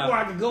a lot yeah, more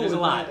I could go there's with.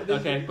 a lot.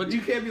 There's- Okay, but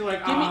you can't be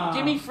like,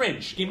 Give me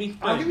fringe. Give me fringe.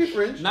 I'll give you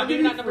fringe. Not I'll maybe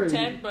give not you number fringe.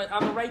 10, but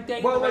on the right day,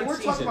 Well, the like right we're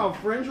season. talking about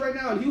fringe right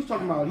now, and he was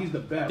talking about he's the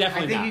best.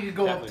 Definitely. I think not. you could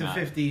go up Definitely to not.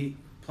 50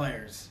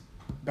 players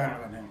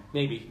better than him.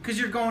 Maybe. Because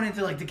you're going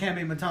into like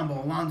Dikembe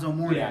Mutombo, Alonzo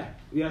Mourning,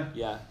 Yeah.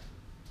 Yeah.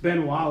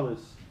 Ben Wallace.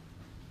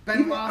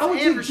 Ben I Wallace, would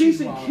and take Rasheed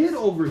Jason Wallace. Kidd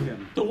over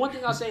him. The one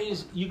thing I'll say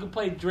is you can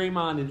play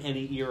Draymond in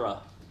any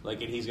era,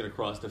 like, and he's going to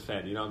cross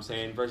defend. You know what I'm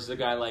saying? Versus a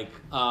guy like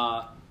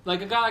a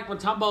guy like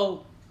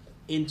Mutombo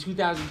in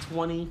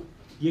 2020,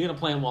 you're going to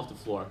play him off the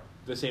floor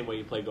the same way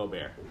you play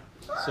Gobert.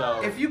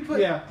 So If you put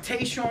Yeah.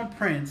 Tayshaun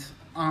Prince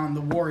on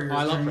the Warriors Oh,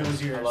 I love during Prince.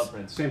 those years, I love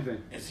Prince. Same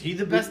thing. is he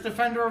the best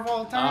defender of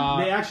all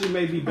time? They actually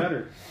may be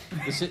better.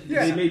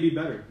 Yeah. They may be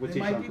better with They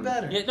might Tayshaun be Prince.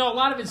 better. Yeah, no, a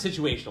lot of it's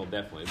situational,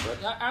 definitely.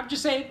 But I'm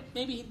just saying,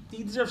 maybe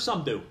he deserves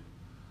some due.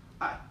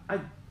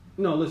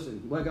 No,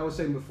 listen. Like I was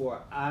saying before,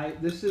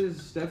 this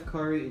is Steph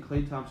Curry and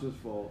Klay Thompson's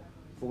fault.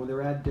 For when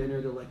they're at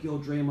dinner, they're like, "Yo,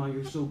 Draymond,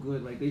 you're so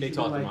good." Like They should be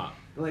talked like, him up.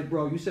 They're like,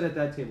 "Bro, you sit at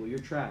that table. You're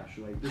trash.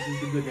 Like this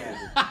is the good table.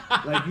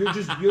 Like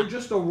you're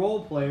just a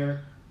role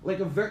player. Like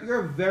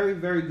you're a very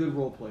very good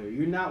role player.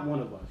 You're not one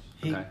of us."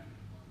 Okay.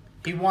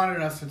 He wanted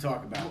us to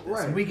talk about this,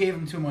 Right. and we gave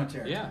him too much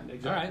airtime. Yeah.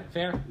 Exactly. All right.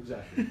 Fair.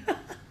 Exactly.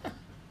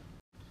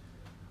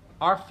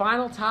 Our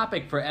final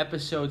topic for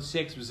episode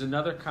 6 was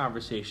another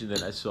conversation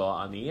that I saw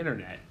on the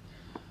internet.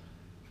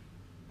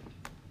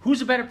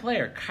 Who's a better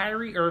player,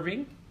 Kyrie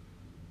Irving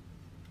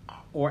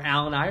or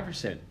Allen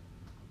Iverson?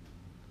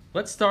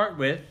 Let's start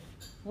with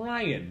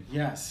Ryan.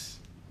 Yes.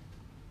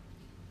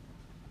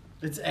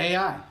 It's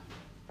AI.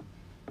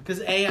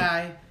 Because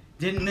AI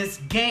didn't miss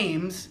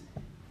games,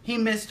 he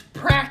missed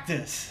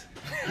practice.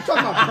 You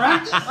talking about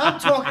practice? I'm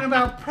talking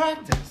about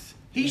practice.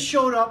 He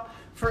showed up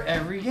for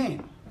every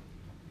game.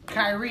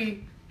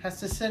 Kyrie has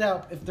to sit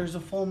out if there's a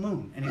full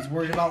moon, and he's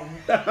worried about.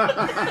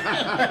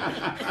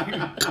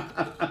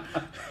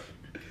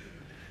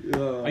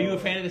 Are you a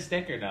fan of the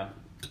stick or no?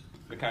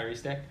 The Kyrie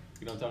stick?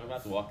 You know what I'm talking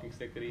about? The walking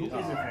stick that he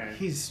uses?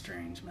 He's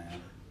strange,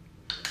 man.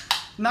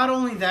 Not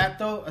only that,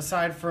 though,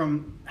 aside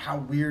from how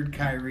weird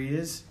Kyrie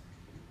is,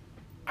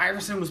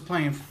 Iverson was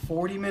playing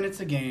 40 minutes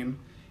a game,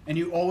 and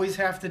you always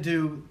have to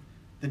do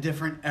the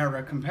different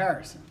era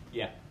comparison.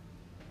 Yeah.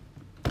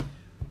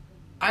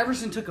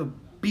 Iverson took a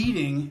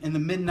beating in the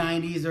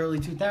mid-90s, early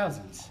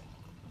 2000s,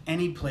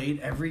 and he played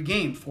every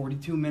game,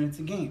 42 minutes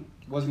a game.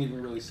 Wasn't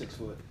even really 6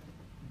 foot.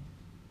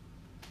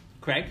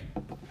 Craig?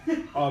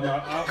 Oh no,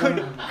 I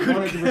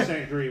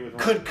 100% agree with.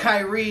 Could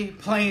Kyrie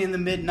play in the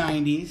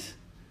mid-90s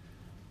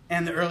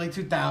and the early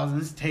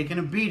 2000s taking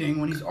a beating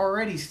when he's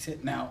already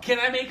sitting out Can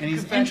I make and a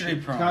he's confession?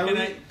 injury prone? Can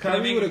I Kyrie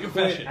make would a have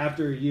quit confession?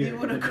 after a year. He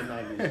would've in the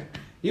 90s.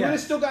 He Yes. would have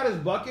still got his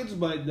buckets,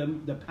 but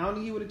the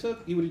pounding he would have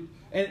took, he would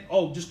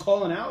just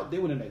calling out, they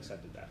wouldn't have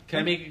accepted that. Can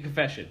I make a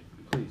confession?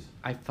 Please.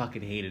 I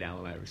fucking hated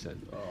Allen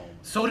Iverson. Oh.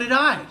 So did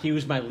I. He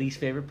was my least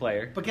favorite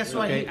player. But guess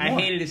what? I hate I more.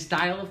 hated his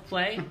style of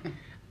play.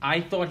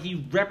 I thought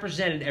he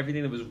represented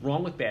everything that was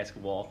wrong with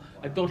basketball.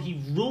 I thought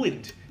he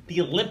ruined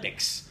the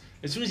Olympics.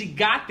 As soon as he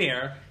got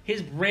there,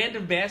 his brand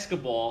of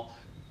basketball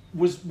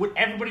was what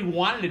everybody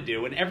wanted to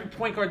do, and every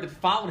point guard that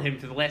followed him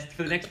for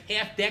the next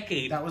half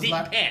decade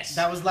didn't pass.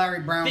 That was Larry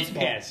Brown's Didn't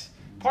fault. pass.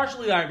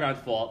 Partially Larry Brown's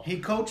fault. He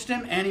coached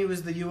him, and he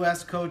was the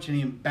U.S. coach, and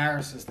he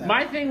embarrasses that.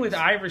 My thing with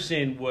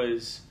Iverson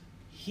was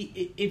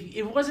if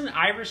it wasn't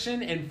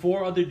Iverson and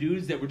 4 other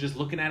dudes that were just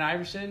looking at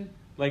Iverson,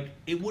 like,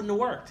 it wouldn't have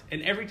worked.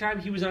 And every time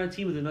he was on a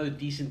team with another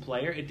decent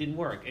player, it didn't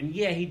work. And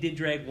yeah, he did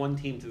drag one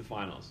team to the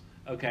finals.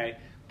 Okay,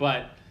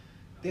 but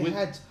They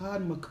had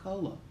Todd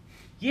McCullough.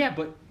 yeah,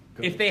 but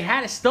if they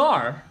had a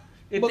star,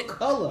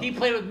 McCullough. he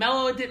played with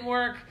Melo, it didn't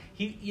work.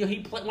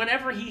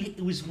 Whenever he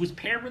was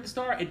paired with a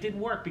star, it didn't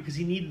work because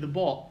he needed the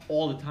ball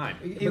all the time.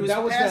 He was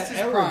past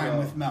his prime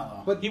with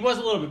Melo. But He was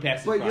a little bit past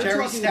his But prime. you're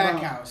Jerry talking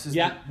Stackhouse is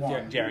Yeah, the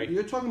one. Jerry.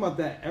 you're talking about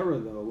that era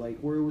though, like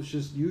where it was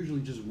just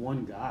usually just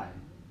one guy,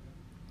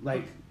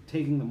 like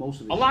taking the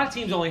most of the A lot of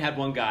teams only had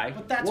one guy.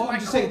 But that's Well, why I'm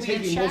just saying Kobe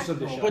and taking Shaq most of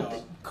the broke shots. up.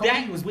 But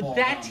Kobe was with ball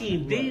that dominant.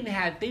 team, they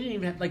didn't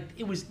even have like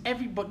it was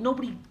everybody.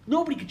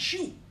 Nobody could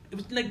shoot. It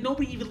was like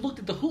nobody even looked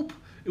at the hoop.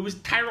 It was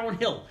Tyrone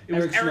Hill. It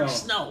was Eric Eric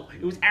Snow. Snow.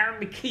 It was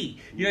Aaron McKee.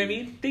 You know what I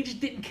mean? They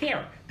just didn't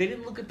care. They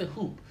didn't look at the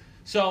hoop.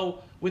 So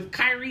with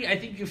Kyrie, I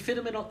think you fit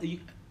him in.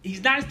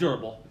 He's not as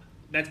durable.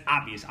 That's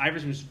obvious.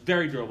 Iverson was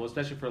very durable,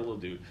 especially for a little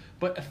dude.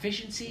 But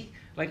efficiency,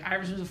 like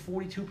Iverson was a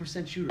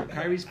 42% shooter.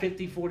 Kyrie's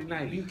 50, 40,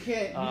 90. You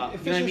can't You know what I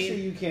efficiency.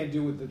 mean? You can't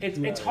do with the.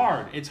 It's two hard.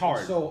 others. It's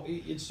hard.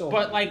 It's so. But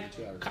hard like with the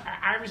two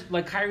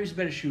others. Kyrie's a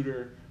better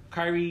shooter.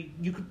 Kyrie,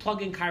 you could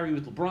plug in Kyrie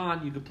with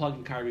LeBron. You could plug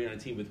in Kyrie on a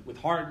team with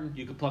Harden.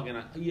 You could plug in,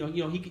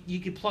 he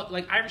could plug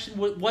like Iverson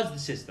was the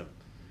system,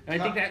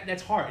 and I think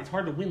that's hard. It's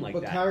hard to win like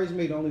But that. Kyrie's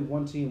made only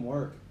one team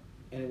work,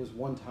 and it was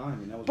one time,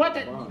 and that was. But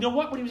with that, LeBron. you know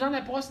what? When he was on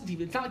that Boston team,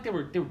 it's not like they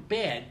were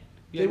bad.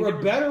 They were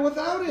better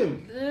without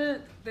him.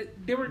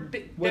 They were Were that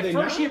they first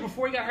not? year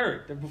before he got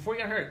hurt.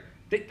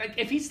 Like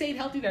if he stayed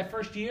healthy that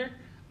first year,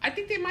 I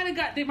think they might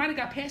have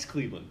got past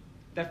Cleveland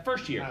that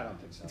first year. I don't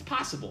think so. It's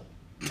possible.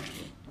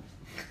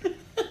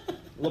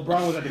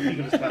 LeBron was at the peak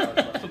of his powers.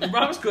 Bro.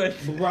 LeBron was good.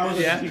 LeBron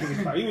was at the peak of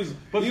his powers. He was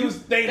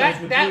Thanos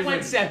That with that three went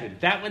rings. 7.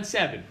 That went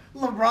 7.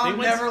 LeBron They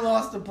went- never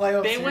lost a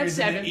playoff They went series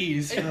 7. in the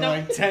East for No,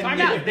 like 10 time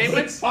years. out. They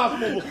went It's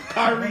possible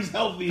Kyrie's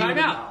healthy. time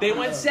out. They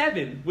went Yeah.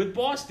 7 with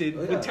Boston Yeah.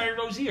 with Terry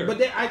Rozier.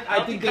 But I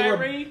Healthy think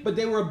Kyrie.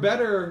 they were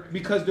better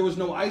because there was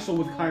no ISO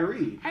with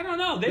Kyrie. I don't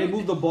know. They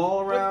moved the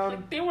ball but, around.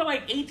 like, they were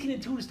like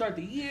 18-2 to start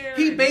the year.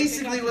 He and they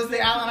basically got was to the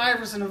Allen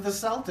Iverson of the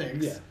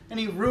Celtics. Yeah. And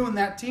he ruined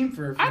that team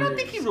for a few I don't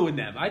years. think he ruined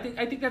them. I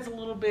think that's a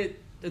little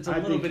bit. It's a I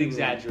little think bit he would.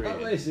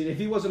 exaggerated. Listen, if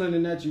he wasn't on the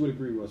Nets, you would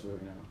agree with us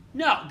right now.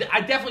 No,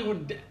 I definitely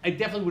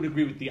would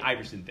agree with the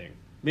Iverson thing.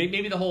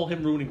 Maybe the whole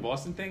him ruining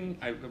Boston thing,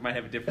 I might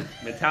have a different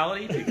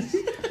mentality.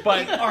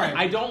 But All right.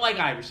 I don't like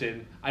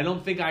Iverson. I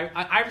don't think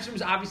Iverson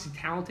was obviously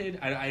talented.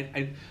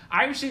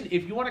 Iverson,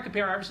 if you want to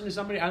compare Iverson to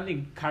somebody, I don't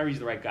think Kyrie's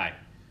the right guy.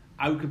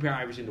 I would compare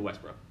Iverson to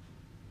Westbrook.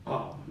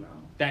 Oh no.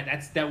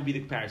 That would be the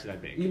comparison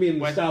I'd make. You mean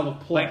the style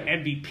of play? Like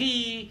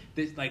MVP,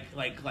 this like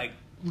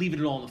leaving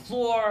it all on the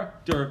floor,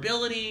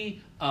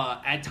 durability.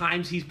 At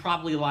times he's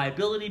probably a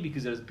liability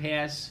because of his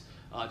pass,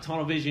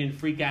 tunnel vision,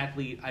 freak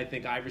athlete. I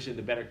think Iverson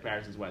the better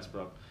comparison is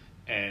Westbrook,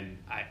 and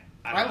I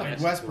I don't know, like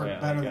that's Westbrook the way I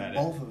better look than at it.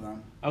 both of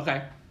them.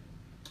 Okay.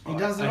 He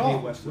does it I all.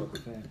 hate Westbrook.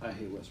 I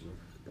hate Westbrook.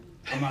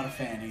 I'm not a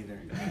fan either.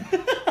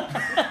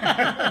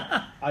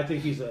 I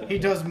think He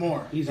does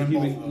more. He's a than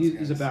both of human. those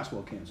He's a guys.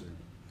 basketball cancer.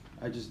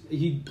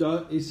 He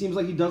does. It seems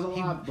like he does a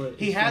lot, but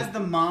He it's has like- the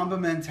Mamba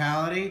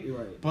mentality, You're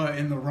right. but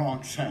in the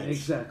wrong sense.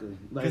 Exactly.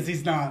 Because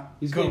he's not.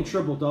 He's Kobe. getting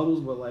triple doubles,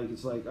 but like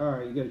it's like, all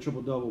right, you get a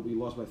triple double, but you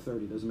lost by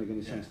 30. Doesn't make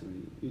any sense to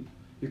me.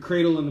 You're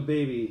cradling the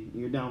baby,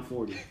 and you're down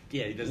 40.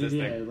 Yeah, he does this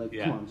yeah, thing. like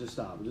yeah. come on, just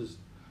stop.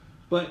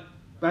 But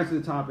back to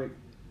the topic.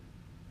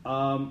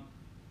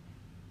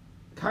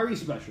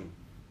 Kyrie's special.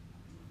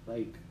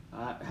 Like,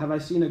 have I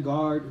seen a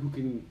guard who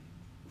can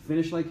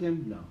finish like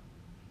him? No,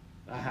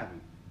 I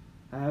haven't.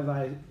 Have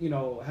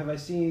I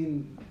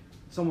seen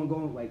someone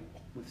going like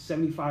with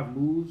 75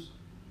 moves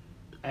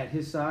at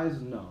his size?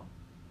 No,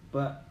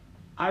 but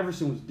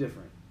Iverson was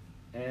different,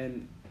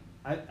 and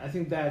I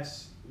think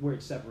that's where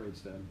it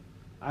separates them.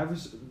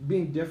 Iverson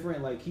being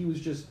different, like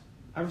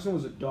Iverson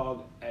was a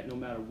dog at no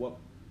matter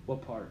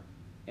what part,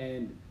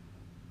 and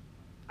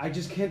I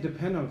just can't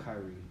depend on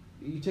Kyrie.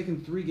 You taking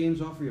 3 games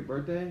off for your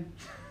birthday?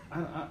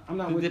 I'm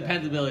not with The that.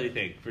 dependability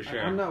thing for sure.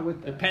 I'm not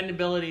with that.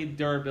 Dependability,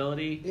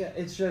 durability. Yeah,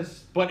 it's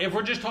just. But if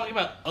we're just talking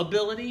about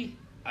ability,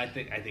 I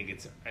think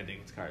it's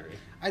Kyrie.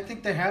 I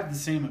think they have the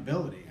same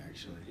ability,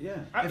 actually. Yeah.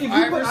 If If you put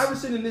Iverson-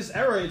 Iverson in this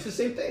era, it's the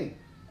same thing.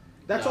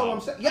 That's No, all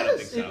I'm saying. I don't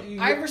Yes, think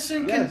so. Iverson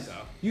can- yes.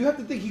 You have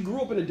to think he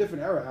grew up in a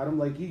different era, Adam.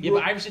 Like he Yeah, grew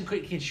but up, Iverson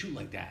can't shoot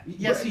like that.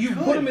 Yes, but he you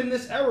could. put him in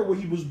this era where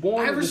he was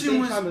born at the Iverson same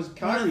was time as one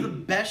Kyrie. of the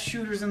best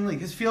shooters in the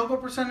league. His field goal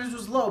percentage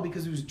was low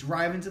because he was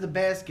driving to the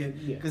basket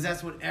Yeah. because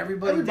that's what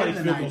everybody Everybody's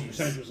did in the field goal 90s.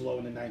 percentage was low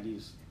in the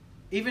 90s.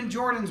 Even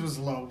Jordan's was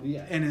low.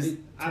 Yeah, in his.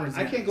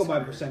 I can't go by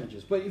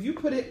percentages, but if you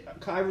put it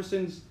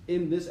Iverson's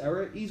in this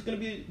era, he's going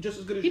to be just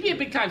as good as. He'd be a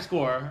big time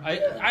scorer.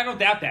 I don't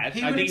doubt that. I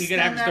think he could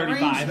average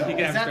 35. He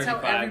could average that's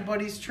 35. how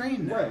everybody's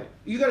trained now. Right.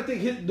 You got to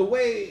think the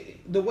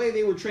way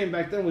they were trained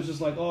back then was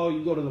just like, oh,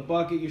 you go to the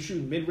bucket, you're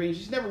shooting mid range.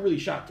 He's never really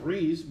shot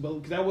threes, but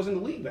because that wasn't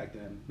the league back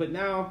then. But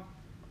now,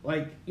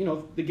 like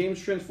the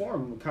game's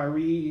transformed.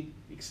 Kyrie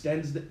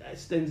extends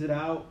it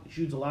out,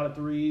 shoots a lot of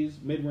threes,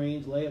 mid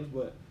range layups,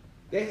 but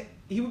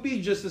he would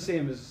be just the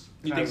same as.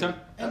 You Kyrie. think so?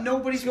 And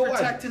nobody's Skill-wise.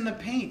 protecting the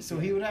paint, so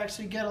he would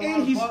actually get a lot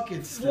And of he's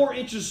buckets. 4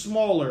 inches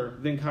smaller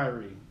than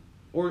Kyrie.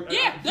 Or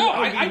Yeah, no,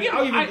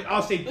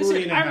 I'll say 3 listen,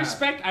 and a half.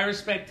 I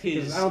respect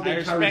his. 'Cause I don't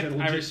think Kyrie's a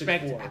legit I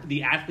respect 6'4".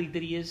 the athlete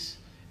that he is,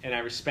 and I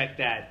respect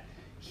that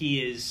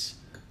he is.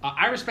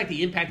 I respect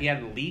the impact he had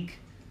in the league.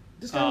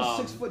 This guy was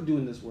 6 foot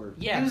doing this work.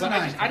 Yeah, He was but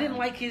an I icon. didn't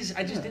like his.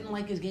 I just didn't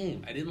like his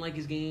game. I didn't like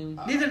his game.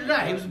 Neither did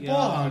I. He was a You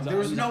ball know, hog. There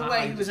was he no a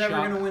way he was ever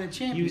shot. going to win a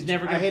championship. He was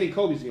never. I Gonna, hated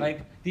Kobe's game.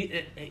 like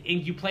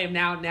and you play him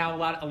now. Now a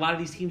lot of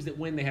these teams that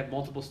win, they have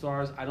multiple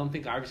stars. I don't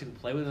think Iverson can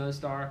play with another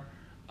star,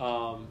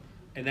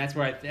 and that's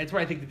where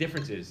I think the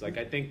difference is. Like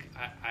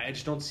I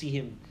just don't see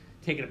him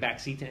taking a back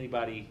seat to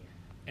anybody,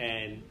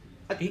 and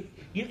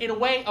in a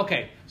way,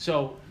 okay.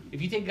 So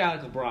if you take a guy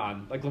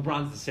like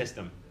LeBron's the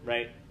system,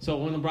 right? So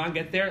when LeBron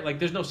gets there, like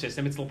there's no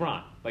system. It's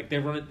LeBron. Like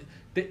they're running.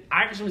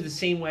 Iverson was the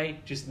same way,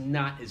 just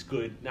not as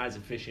good, not as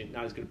efficient,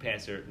 not as good a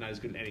passer, not as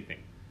good at anything.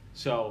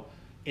 So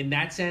in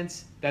that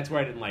sense, that's where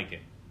I didn't like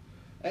it.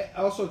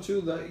 Also,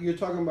 too, you're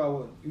talking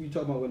about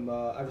when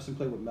Iverson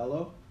played with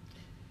Melo.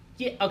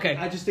 Yeah. Okay.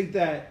 I just think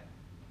that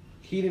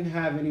he didn't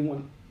have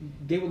anyone.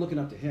 They were looking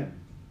up to him.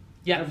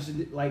 Yeah.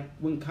 Iverson, like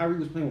when Kyrie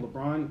was playing with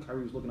LeBron,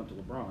 Kyrie was looking up to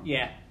LeBron.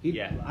 Yeah.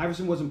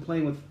 Iverson wasn't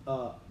playing with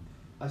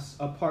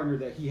a partner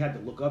that he had to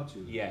look up to.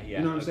 Yeah. You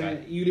know what I'm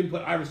saying? You didn't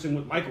put Iverson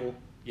with Michael,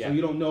 Yeah. so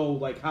you don't know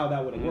like how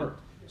that would have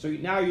worked. So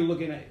now you're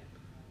looking at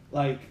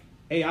like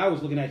AI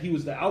was looking at he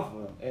was the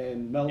alpha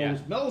and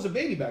Melo was a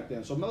baby back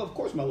then. So Melo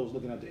was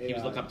looking up to AI. He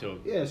was looking up to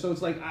him. Yeah, so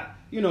it's like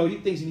he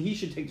thinks he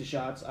should take the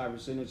shots.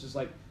 Iverson, it's just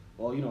like,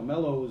 well,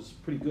 Melo is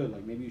pretty good.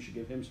 Like maybe you should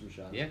give him some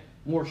shots. Yeah,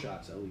 more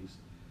shots at least.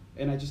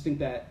 And I just think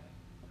that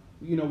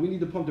we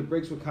need to pump the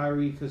brakes with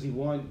Kyrie because he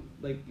won.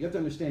 Like you have to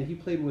understand, he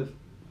played with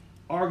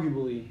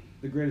arguably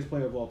the greatest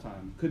player of all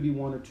time. Could be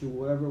one or two,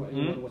 whatever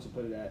anyone wants to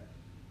put it at.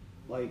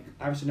 Like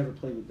Iverson never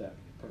played with that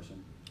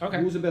person. Okay,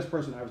 who was the best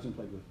person Iverson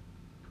played with?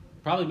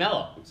 Probably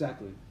Melo.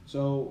 Exactly.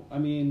 So, I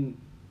mean,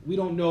 we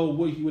don't know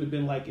what he would have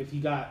been like if he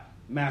got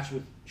matched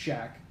with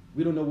Shaq.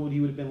 We don't know what he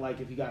would have been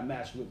like if he got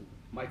matched with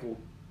Michael.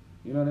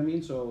 You know what I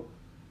mean? So,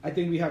 I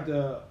think we have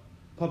to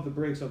pump the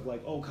brakes of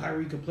like, oh,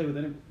 Kyrie could play with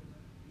any.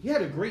 He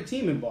had a great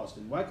team in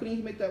Boston. Why couldn't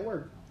he make that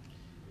work?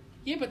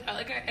 Yeah, but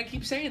like I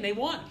keep saying, they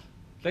won.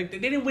 Like they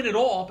didn't win it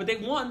all, but they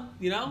won.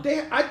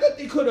 I thought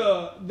they could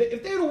have.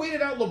 If they would have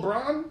waited out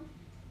LeBron.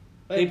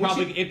 They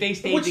probably, if they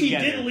stayed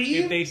together,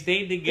 if they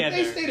stayed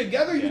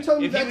together, you tell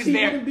me that team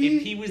wouldn't be.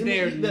 If he was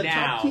there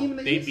now,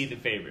 they'd be the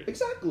favorite.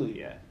 Exactly.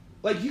 Yeah.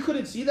 Like you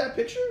couldn't see that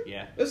picture.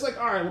 Yeah. It's like,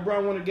 all right,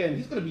 LeBron won again.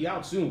 He's gonna be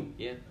out soon.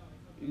 Yeah.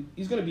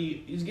 He's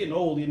getting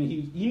old, and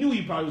he knew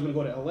he probably was gonna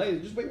go to LA.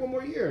 Just wait one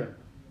more year.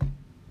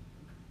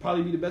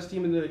 Probably be the best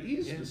team in the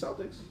East, the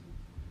Celtics.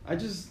 I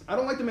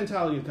don't like the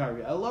mentality of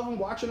Kyrie. I love him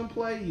watching him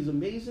play. He's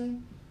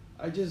amazing.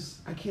 I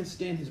can't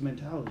stand his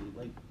mentality.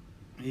 Like.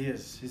 He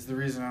is. He's the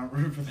reason I don't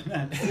root for the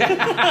Nets.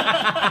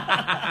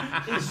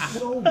 It's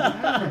so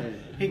bad.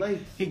 How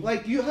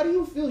do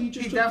you feel? He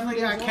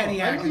definitely got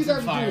Kenny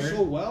Atkinson fired. I know you guys are doing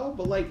so well,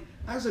 but like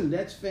as a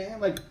Nets fan,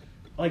 like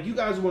you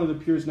guys are one of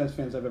the purest Nets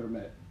fans I've ever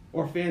met,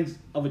 or fans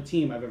of a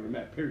team I've ever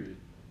met. Period.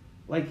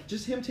 Like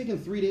just him taking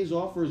 3 days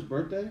off for his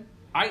birthday.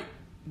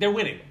 They're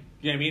winning.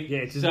 You know what I mean? Yeah,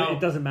 it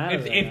doesn't matter.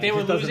 If they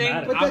were losing,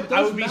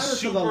 I would be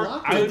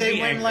super. Did they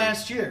win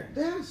last year?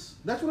 Yes,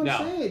 that's what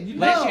I'm saying.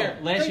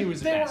 Last year was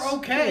the best. They were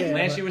okay. Yeah,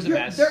 last year was the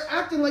best. They're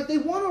acting like they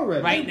won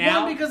already. Right they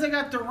now, won because they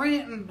got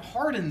Durant and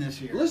Harden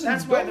this year. Listen,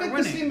 that's why don't they're make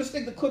winning. the same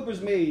mistake the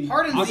Clippers made.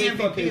 Harden's the MVP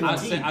of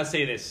the team. I'll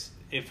say this: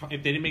 if they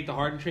didn't make the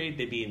Harden trade,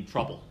 they'd be in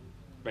trouble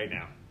right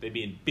now. They'd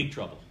be in big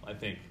trouble, I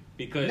think,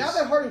 because now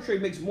that Harden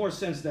trade makes more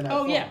sense than I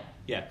thought.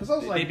 Yeah, because I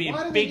was like, they'd be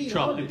in big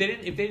trouble. If they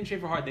didn't trade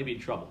for Harden, they'd be in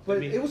trouble.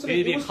 But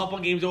they'd be a couple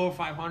games over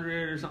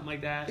 500 or something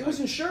like that. It was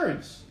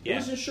insurance. Yeah. It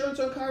was insurance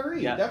on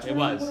Kyrie. Yeah, That's it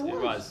what was. it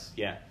was.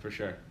 Yeah, for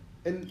sure.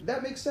 And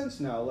that makes sense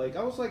now. Like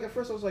I was like, at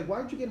first I was like,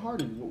 why did you get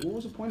Harden? What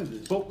was the point of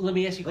this? But let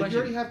me ask you a question. You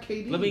already have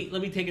KD.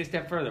 Let me take it a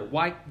step further.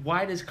 Why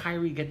does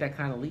Kyrie get that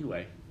kind of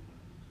leeway?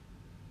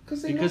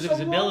 Because of his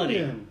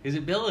ability. His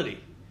ability.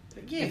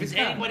 Yeah, if it's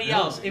anybody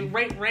else, if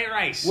Ray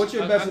Rice. What's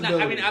your best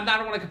ability? I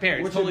don't want to compare.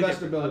 It's What's totally your best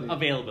different. ability?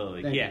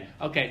 Availability. Thank yeah. you.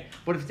 Okay.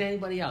 But if it's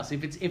anybody else,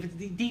 if it's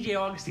DJ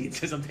Augustine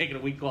says I'm taking a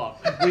week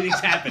off, what do you think's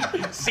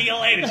happened? See you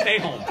later. Stay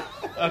home.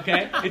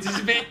 Okay.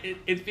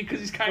 It's because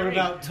he's Kyrie. What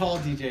about tall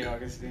DJ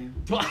Augustine?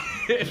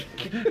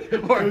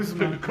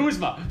 or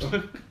Kuzma.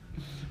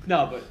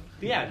 No, but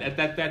yeah,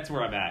 that's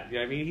where I'm at. You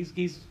know what I mean?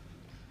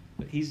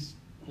 He's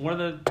one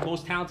of the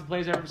most talented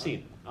players I've ever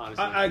seen.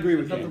 honestly. I agree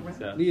with Another you. win.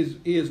 So,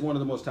 He is one of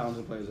the most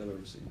talented players I've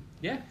ever seen.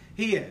 yeah.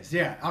 He is.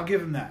 Yeah, I'll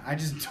give him that. I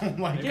just don't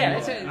like Yeah, him.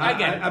 it's I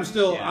get it. I'm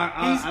still.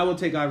 Yeah. I will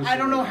take Iverson. I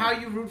don't know how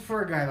you root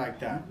for a guy like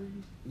that.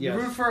 Yes.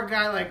 You root for a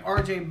guy like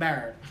R.J.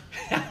 Barrett.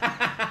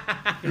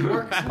 He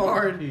works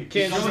hard.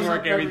 Can't Doesn't shoot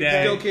work every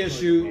day. Still can't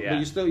shoot,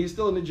 Yeah. but he's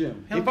still in the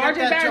gym. He'll If get RJ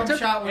that Barrett jump took,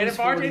 shot when and he's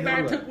if RJ 40.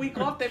 Barrett right. took a week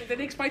off, the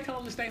Knicks might tell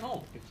him to stay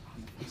home.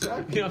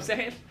 Exactly. You know what I'm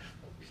saying?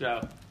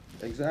 So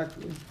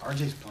Exactly.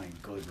 RJ's playing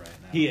good right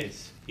now. he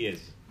is.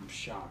 I'm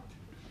shocked.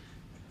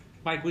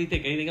 Mike, what do you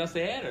think? Anything else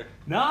to add? Or?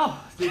 No, I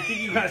think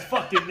you guys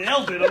fucking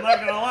nailed it. I'm not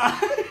gonna lie.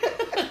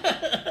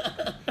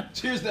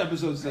 Cheers to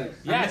episode 6.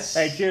 Yes.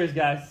 Hey, cheers,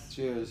 guys.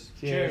 Cheers.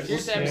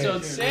 Cheers to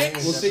episode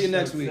 6. We'll see you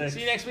next week. See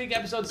you next week,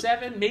 episode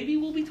 7. Maybe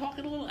we'll be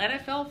talking a little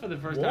NFL for the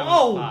first time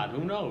Whoa. on the pod.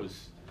 Who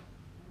knows?